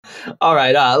be. All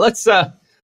right, let's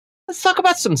talk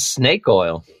about some snake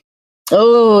oil.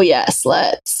 Oh yes,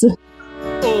 let's.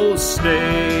 Oh,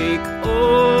 snake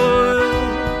oil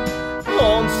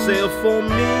on sale for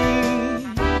me.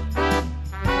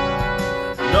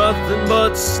 Nothing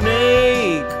but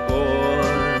snake oil,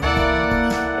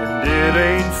 and it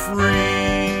ain't free.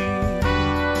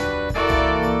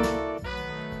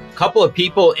 A couple of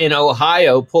people in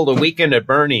Ohio pulled a weekend at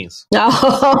Bernie's.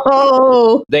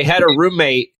 Oh. They had a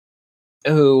roommate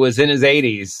who was in his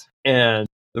 80s, and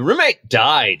the roommate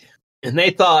died. And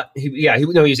they thought, he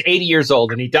was 80 years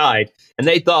old and he died. And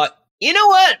they thought, you know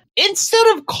what?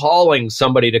 Instead of calling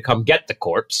somebody to come get the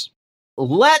corpse,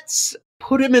 let's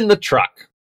put him in the truck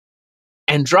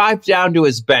and drive down to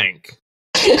his bank.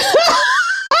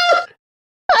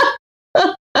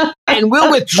 And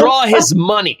we'll withdraw his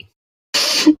money.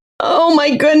 Oh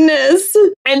my goodness.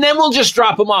 And then we'll just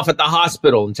drop him off at the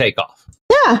hospital and take off.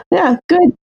 Yeah,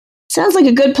 good. Sounds like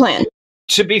a good plan.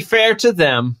 To be fair to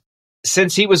them,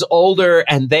 since he was older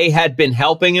and they had been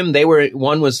helping him,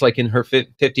 one was like in her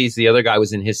 50s, the other guy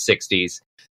was in his 60s.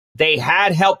 They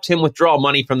had helped him withdraw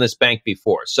money from this bank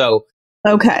before. So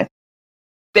okay.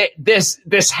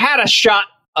 This had a shot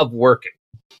of working.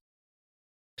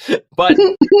 But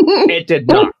it did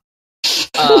not.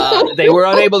 They were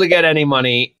unable to get any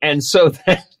money. And so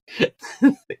then,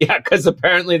 yeah, because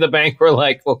apparently the bank were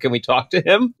like, well, can we talk to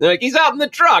him? They're like, he's out in the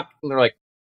truck. And they're like,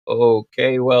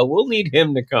 okay, well, we'll need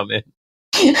him to come in.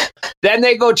 Then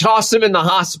they go toss him in the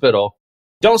hospital.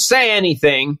 Don't say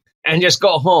anything and just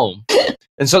go home.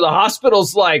 And so the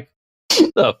hospital's like,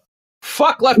 the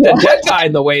fuck left a dead guy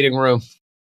in the waiting room?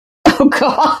 Oh,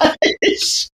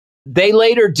 gosh. They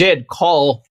later did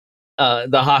call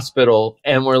the hospital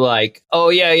and were like, oh,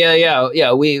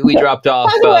 yeah, we dropped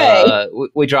off.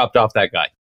 We dropped off that guy.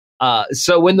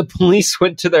 So when the police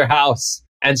went to their house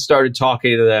and started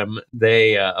talking to them,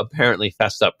 they apparently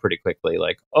fessed up pretty quickly.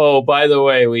 Like, oh, by the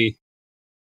way, we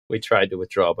tried to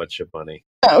withdraw a bunch of money.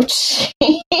 Oh,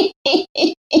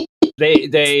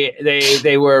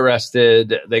 They were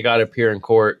arrested. They got to appear in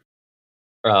court.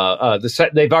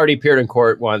 They've already appeared in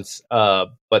court once, but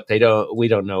we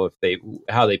don't know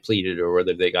how they pleaded or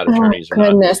whether they got attorneys or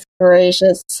not. Goodness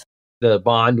gracious. The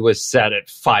bond was set at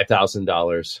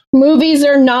 $5,000. Movies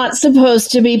are not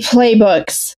supposed to be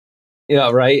playbooks.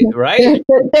 Yeah, right.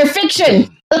 They're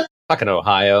fiction. Fucking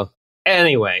Ohio.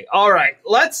 Anyway, all right.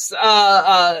 Let's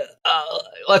not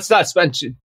spend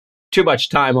too much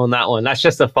time on that one. That's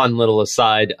just a fun little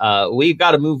aside. We've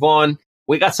got to move on.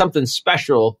 We got something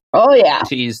special. Oh yeah,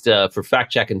 teased for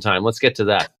fact checking time. Let's get to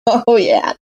that. Oh yeah,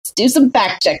 let's do some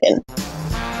fact checking.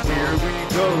 Here we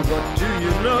go. What do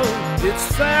you know? It's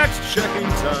fact checking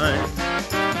time.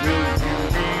 Will you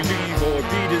believe or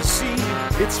be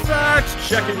deceived? It's fact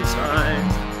checking time.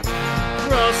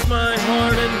 Cross my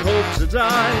heart and hope to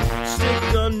die.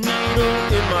 Stick a needle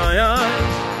in my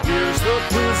eye. Here's the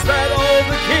quiz that all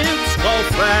the kids call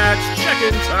fact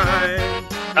checking time.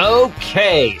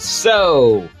 Okay,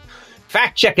 so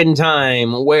fact checking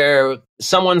time, where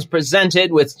someone's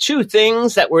presented with two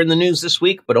things that were in the news this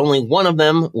week, but only one of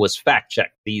them was fact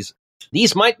checked. These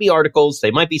might be articles,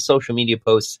 they might be social media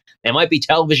posts, they might be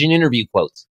television interview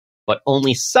quotes, but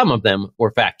only some of them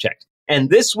were fact checked. And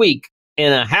this week,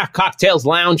 in a Half Cocktails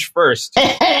Lounge first,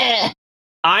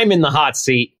 I'm in the hot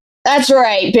seat. That's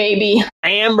right, baby.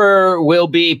 Amber will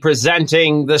be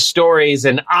presenting the stories,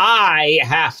 and I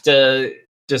have to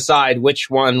decide which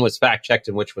one was fact checked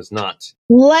and which was not.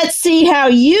 Let's see how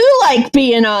you like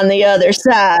being on the other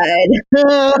side.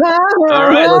 All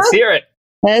right, let's hear it.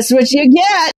 That's what you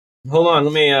get. Hold on,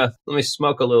 let me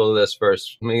smoke a little of this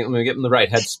first. Let me get in the right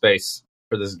headspace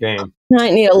for this game.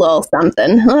 I need a little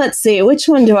something. Let's see, which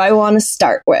one do I want to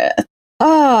start with?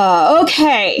 Oh,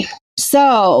 okay.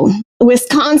 So,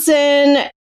 Wisconsin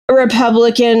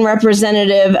Republican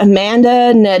Representative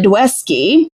Amanda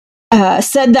Nedweski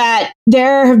said that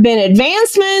there have been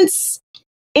advancements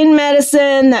in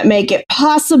medicine that make it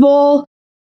possible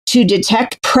to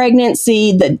detect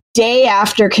pregnancy the day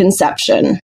after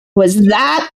conception. Was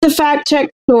that the fact check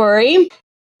story?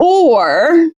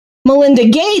 Or Melinda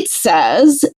Gates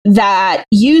says that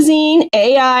using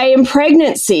AI in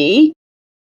pregnancy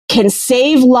can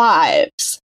save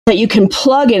lives, that you can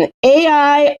plug an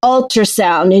AI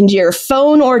ultrasound into your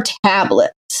phone or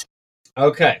tablet.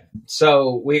 Okay,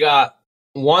 so we got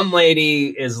one lady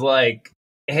is like,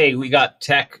 hey, we got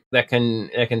tech that can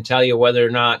tell you whether or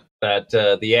not that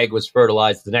the egg was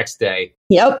fertilized the next day.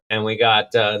 Yep. And we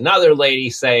got another lady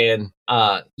saying,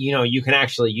 you can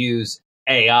actually use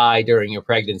AI during your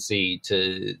pregnancy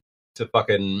to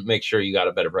fucking make sure you got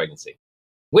a better pregnancy.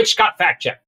 Which got fact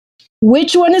checked?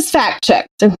 Which one is fact checked?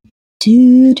 The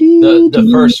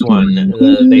first one.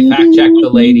 They fact checked the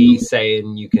lady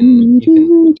saying you can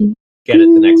get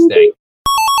it the next day.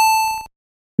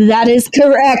 That is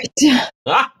correct.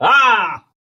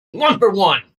 One for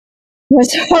one.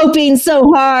 Was hoping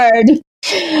so hard.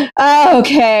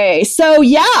 Okay, so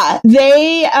yeah,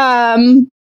 they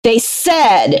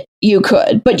said you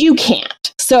could, but you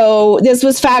can't. So this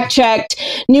was fact checked.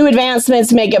 New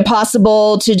advancements make it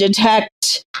possible to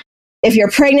detect if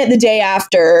you're pregnant the day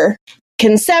after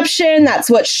conception. That's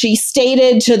what she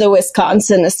stated to the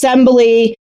Wisconsin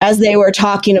Assembly as they were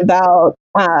talking about,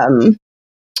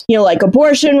 like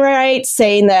abortion rights,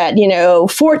 saying that,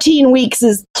 14 weeks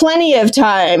is plenty of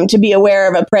time to be aware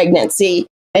of a pregnancy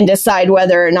and decide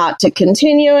whether or not to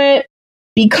continue it,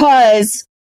 because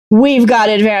we've got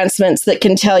advancements that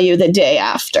can tell you the day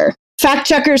after. Fact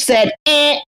checker said,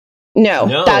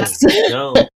 no, that's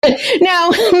no.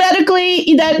 now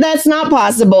medically that's not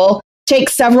possible.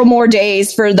 Takes several more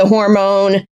days for the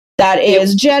hormone that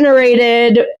is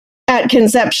generated at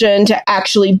conception to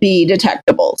actually be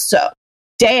detectable. So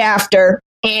day after.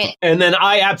 And then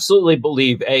I absolutely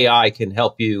believe AI can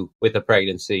help you with a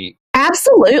pregnancy.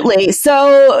 Absolutely.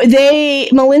 So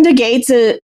Melinda Gates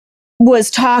was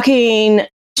talking.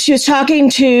 She was talking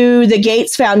to the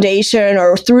Gates Foundation,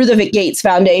 or through the Gates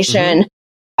Foundation,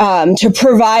 to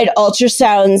provide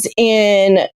ultrasounds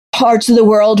in parts of the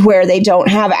world where they don't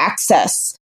have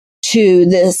access to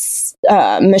this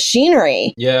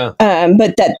machinery. Yeah.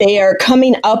 But that they are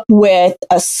coming up with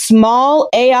a small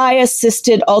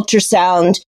AI-assisted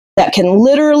ultrasound that can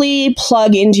literally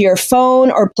plug into your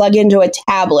phone or plug into a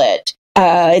tablet.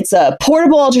 It's a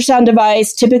portable ultrasound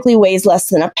device, typically weighs less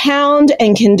than a pound,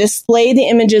 and can display the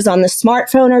images on the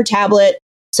smartphone or tablet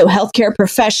so healthcare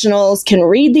professionals can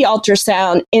read the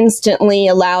ultrasound instantly,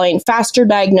 allowing faster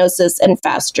diagnosis and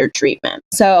faster treatment.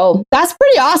 So that's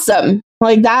pretty awesome.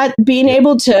 Like that, being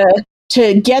able to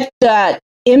get that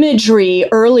imagery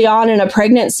early on in a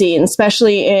pregnancy, and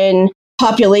especially in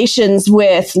populations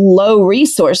with low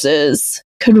resources,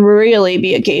 could really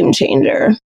be a game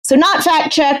changer. So not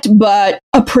fact checked, but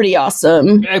a pretty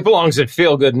awesome. It belongs at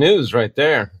Feel Good News right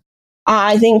there.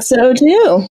 I think so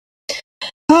too.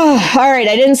 Oh, all right,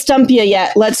 I didn't stump you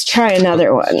yet. Let's try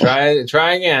another one.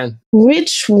 Try again.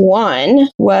 Which one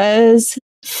was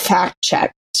fact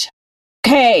checked?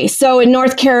 Okay, so in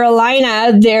North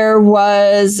Carolina, there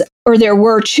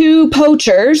were two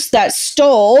poachers that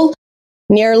stole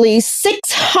nearly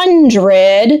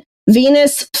 600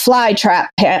 Venus flytrap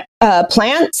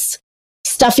plants,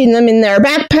 stuffing them in their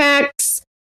backpacks.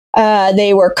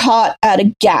 They were caught at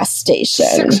a gas station.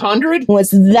 600?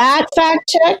 Was that fact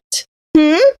checked?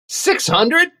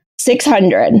 600?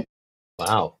 600.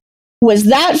 Wow. Was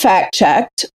that fact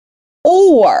checked?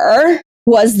 Or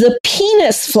was the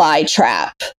penis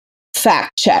flytrap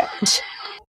fact checked?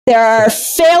 There are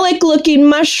phallic looking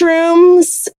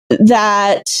mushrooms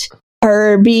that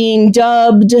are being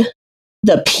dubbed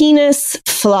the penis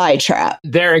flytrap.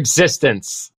 Their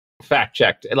existence fact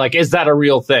checked. Like, is that a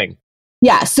real thing?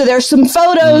 Yeah, so there's some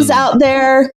photos out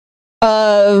there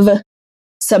of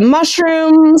some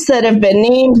mushrooms that have been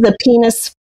named the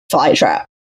penis flytrap.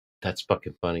 That's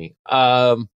fucking funny.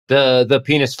 The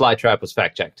penis flytrap was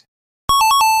fact checked.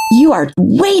 You are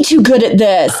way too good at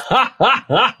this.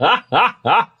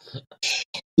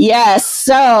 Yes,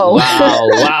 so. Wow.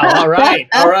 All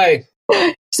right.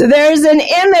 So there's an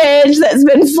image that's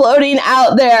been floating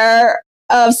out there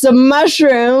of some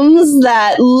mushrooms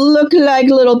that look like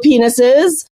little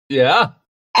penises. Yeah.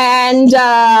 And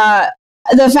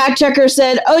the fact checker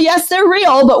said, oh, yes, they're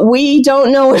real, but we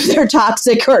don't know if they're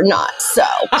toxic or not. So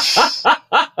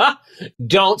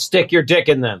don't stick your dick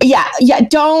in them. Yeah.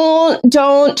 Don't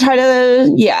try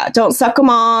to, don't suck them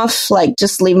off. Like,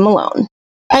 just leave them alone.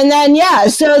 And then,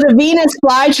 so the Venus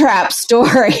flytrap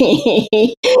story.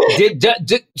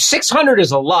 600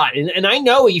 is a lot. And I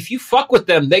know if you fuck with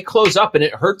them, they close up and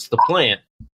it hurts the plant.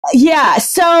 Yeah,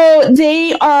 so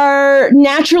they are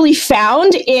naturally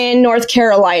found in North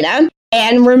Carolina,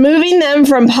 and removing them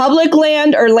from public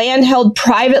land or land held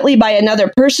privately by another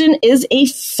person is a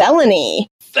felony.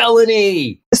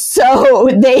 So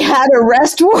they had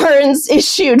arrest warrants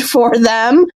issued for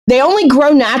them. They only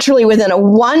grow naturally within a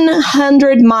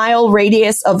 100-mile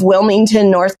radius of Wilmington,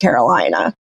 North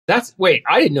Carolina. Wait,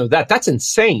 I didn't know that. That's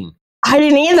insane. I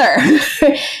didn't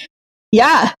either.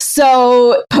 Yeah,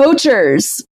 so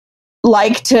poachers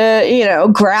like to,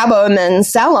 grab them and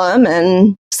sell them.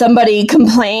 And somebody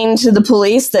complained to the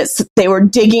police that they were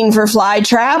digging for fly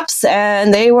traps,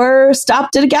 and they were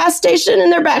stopped at a gas station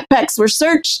and their backpacks were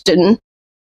searched. And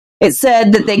it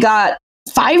said that they got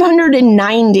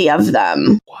 590 of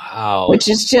them. Wow. Which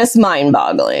is just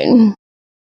mind-boggling.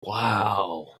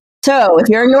 Wow. So if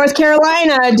you're in North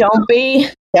Carolina, don't be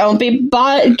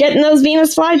getting those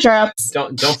Venus flytraps.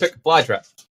 Don't pick a flytrap.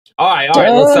 All right.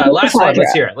 Last one.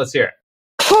 Let's hear it.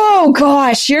 Oh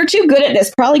gosh, you're too good at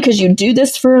this. Probably because you do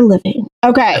this for a living.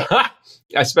 Okay.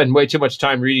 I spend way too much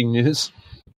time reading news.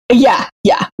 Yeah,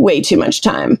 way too much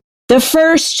time. The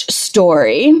first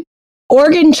story: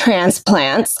 organ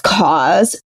transplants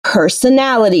cause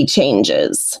personality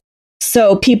changes.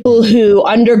 So people who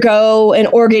undergo an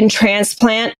organ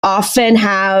transplant often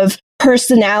have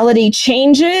personality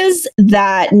changes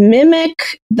that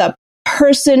mimic the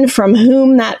person from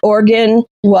whom that organ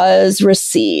was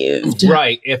received.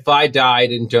 Right. If I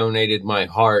died and donated my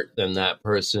heart, then that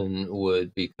person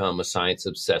would become a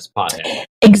science-obsessed pothead.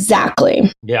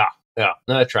 Exactly. Yeah. No,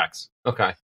 that tracks.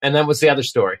 Okay. And then what's the other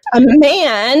story? A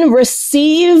man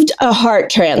received a heart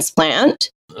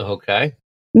transplant, Okay.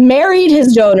 married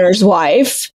his donor's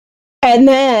wife, and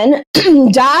then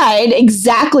died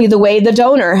exactly the way the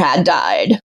donor had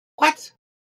died. What?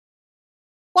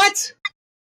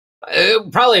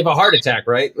 Probably of a heart attack,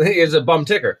 right? It's a bum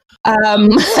ticker. No,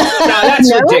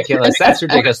 That's ridiculous. That's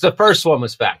ridiculous. The first one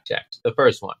was fact-checked. The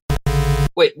first one.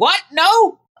 Wait, what?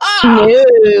 No?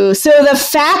 No. So the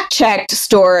fact-checked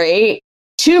story,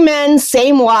 2 men,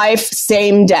 same wife,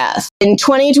 same death. In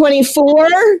 2024,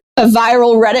 a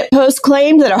viral Reddit post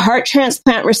claimed that a heart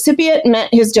transplant recipient met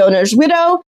his donor's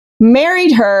widow,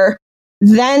 married her,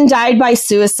 then died by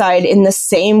suicide in the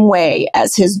same way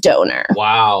as his donor.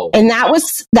 Wow. And that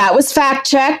was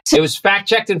fact-checked. It was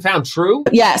fact-checked and found true?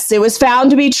 Yes, it was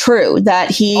found to be true that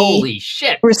he Holy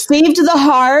shit. received the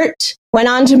heart, went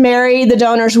on to marry the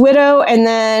donor's widow, and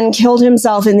then killed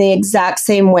himself in the exact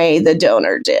same way the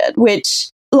donor did,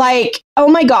 which, like, oh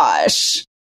my gosh,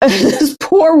 this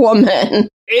poor woman.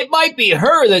 It might be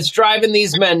her that's driving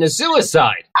these men to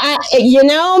suicide.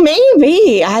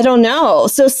 Maybe. I don't know.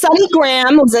 So Sonny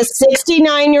Graham was a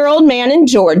 69-year-old man in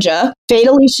Georgia,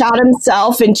 fatally shot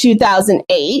himself in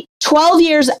 2008, 12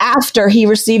 years after he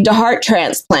received a heart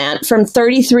transplant from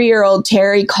 33-year-old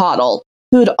Terry Cottle,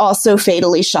 who'd also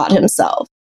fatally shot himself.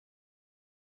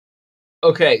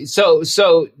 Okay, so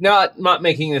not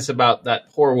making this about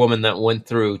that poor woman that went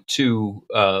through 2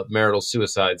 marital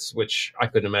suicides, which I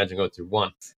couldn't imagine going through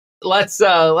 1. Let's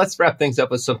wrap things up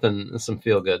with some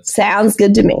feel good. Sounds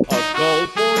good to me. A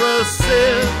gulp or a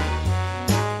sip,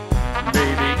 maybe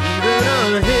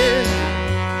even a hit,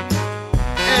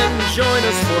 and join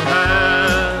us for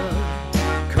half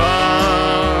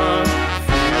cocktail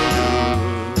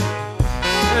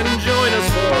good, and join us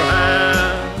for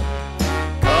half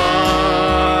cocktail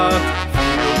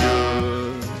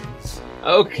goods.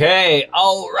 Okay,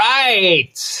 all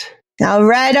right. All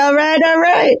right.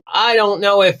 I don't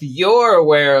know if you're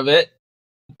aware of it,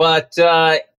 but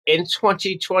in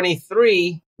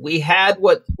 2023, we had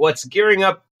what's gearing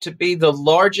up to be the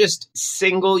largest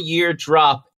single-year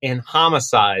drop in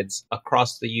homicides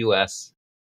across the U.S.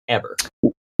 ever.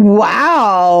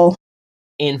 Wow.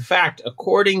 In fact,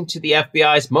 according to the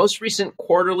FBI's most recent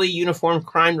quarterly uniform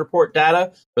crime report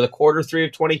data for the quarter 3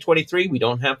 of 2023, we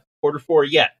don't have quarter 4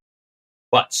 yet.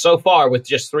 But so far, with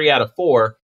just 3 out of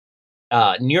 4,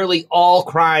 nearly all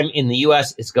crime in the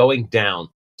U.S. is going down,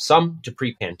 some to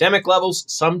pre-pandemic levels,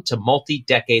 some to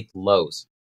multi-decade lows.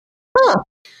 Huh.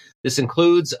 This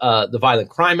includes the violent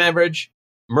crime average,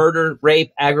 murder,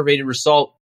 rape, aggravated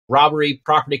assault, robbery,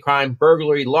 property crime,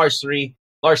 burglary, larceny,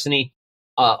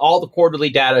 all the quarterly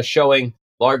data showing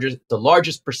the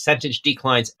largest percentage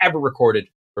declines ever recorded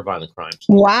for violent crimes.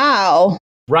 Wow.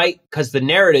 Right? Because the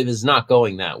narrative is not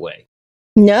going that way.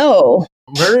 No.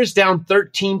 Murders down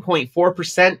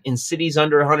 13.4% in cities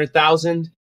under 100,000,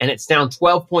 and it's down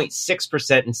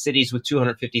 12.6% in cities with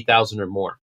 250,000 or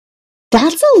more.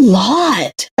 That's a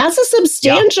lot. That's a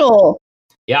substantial.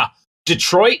 Yeah.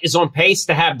 Detroit is on pace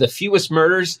to have the fewest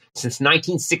murders since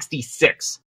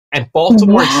 1966. And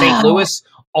Baltimore and St. Louis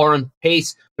are on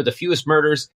pace for the fewest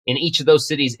murders in each of those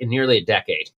cities in nearly a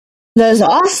decade. That's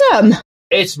awesome.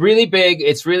 It's really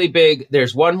big.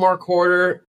 There's one more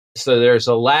quarter. So there's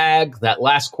a lag. That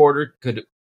last quarter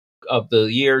of the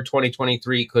year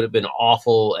 2023 could have been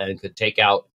awful and could take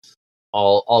out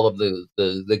all of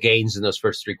the gains in those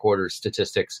first 3 quarters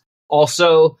statistics.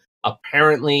 Also,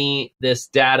 apparently, this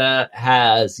data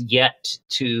has yet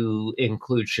to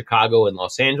include Chicago and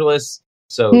Los Angeles.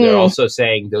 So they're also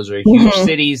saying those are huge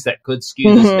cities that could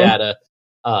skew this data.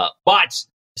 But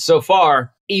so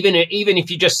far, even if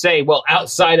you just say, well,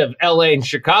 outside of LA and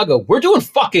Chicago, we're doing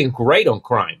fucking great on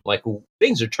crime. Like,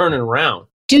 things are turning around.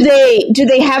 Do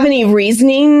they have any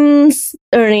reasonings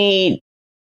or any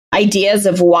ideas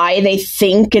of why they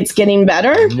think it's getting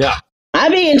better? No.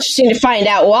 I'd be interested to find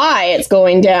out why it's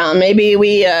going down. Maybe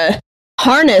we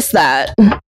harness that.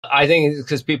 I think it's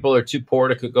because people are too poor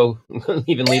to go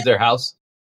even leave their house.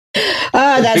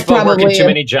 That's people probably are working too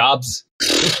many jobs.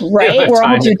 Right? We're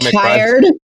all too tired.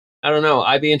 I don't know.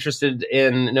 I'd be interested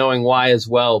in knowing why as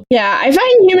well. Yeah, I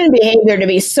find human behavior to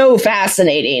be so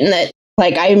fascinating that,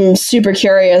 like, I'm super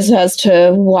curious as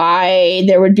to why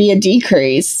there would be a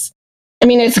decrease. I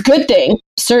mean, it's a good thing.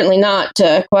 Certainly not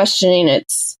questioning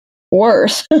its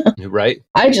worth. Right.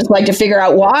 I'd just like to figure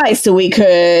out why so we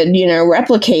could,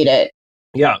 replicate it.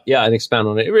 Yeah, and expound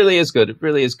on it. It really is good. It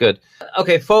really is good.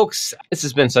 Okay, folks, this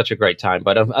has been such a great time,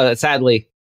 but sadly,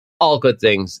 all good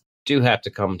things do have to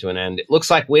come to an end. It looks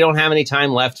like we don't have any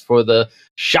time left for the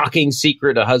shocking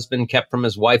secret a husband kept from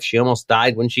his wife. She almost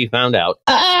died when she found out.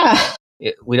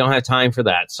 We don't have time for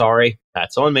that. Sorry,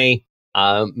 that's on me.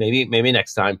 Maybe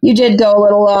next time. You did go a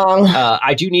little long.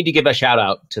 I do need to give a shout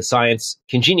out to science,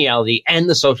 congeniality, and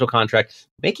the social contract,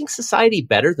 making society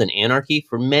better than anarchy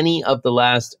for many of the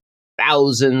last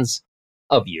thousands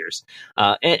of years.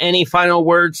 Any final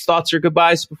words, thoughts, or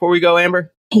goodbyes before we go,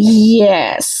 Amber?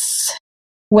 Yes.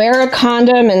 Wear a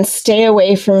condom and stay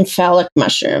away from phallic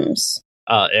mushrooms.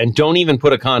 And don't even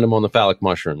put a condom on the phallic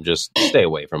mushroom. Just stay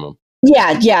away from them.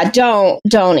 Yeah.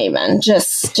 Don't even.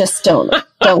 Just don't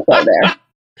go there.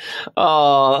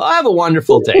 Oh, have a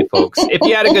wonderful day, folks. If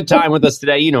you had a good time with us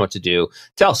today, you know what to do.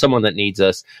 Tell someone that needs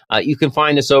us. You can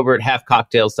find us over at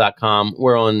halfcocktails.com.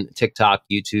 We're on TikTok,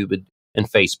 YouTube,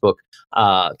 and Facebook.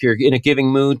 If you're in a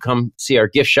giving mood, come see our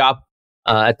gift shop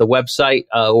at the website,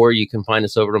 or you can find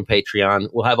us over on Patreon.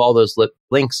 We'll have all those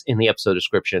links in the episode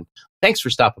description. Thanks for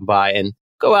stopping by, and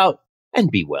go out and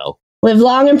be well. Live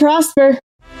long and prosper.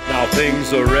 Now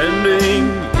things are ending,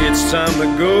 it's time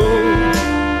to go.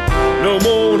 No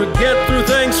more to get through,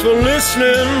 thanks for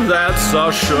listening, that's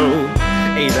our show.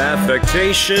 Ain't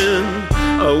affectation,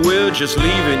 we're just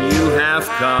leaving you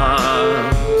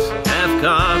half-cocked.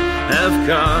 Half-cocked.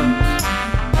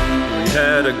 We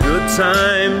had a good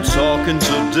time talking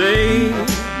today,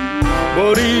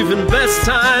 but even best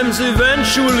times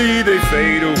eventually they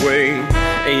fade away.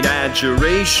 Ain't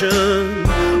adjuration,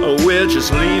 we're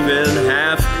just leaving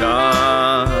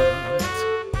half-cocked.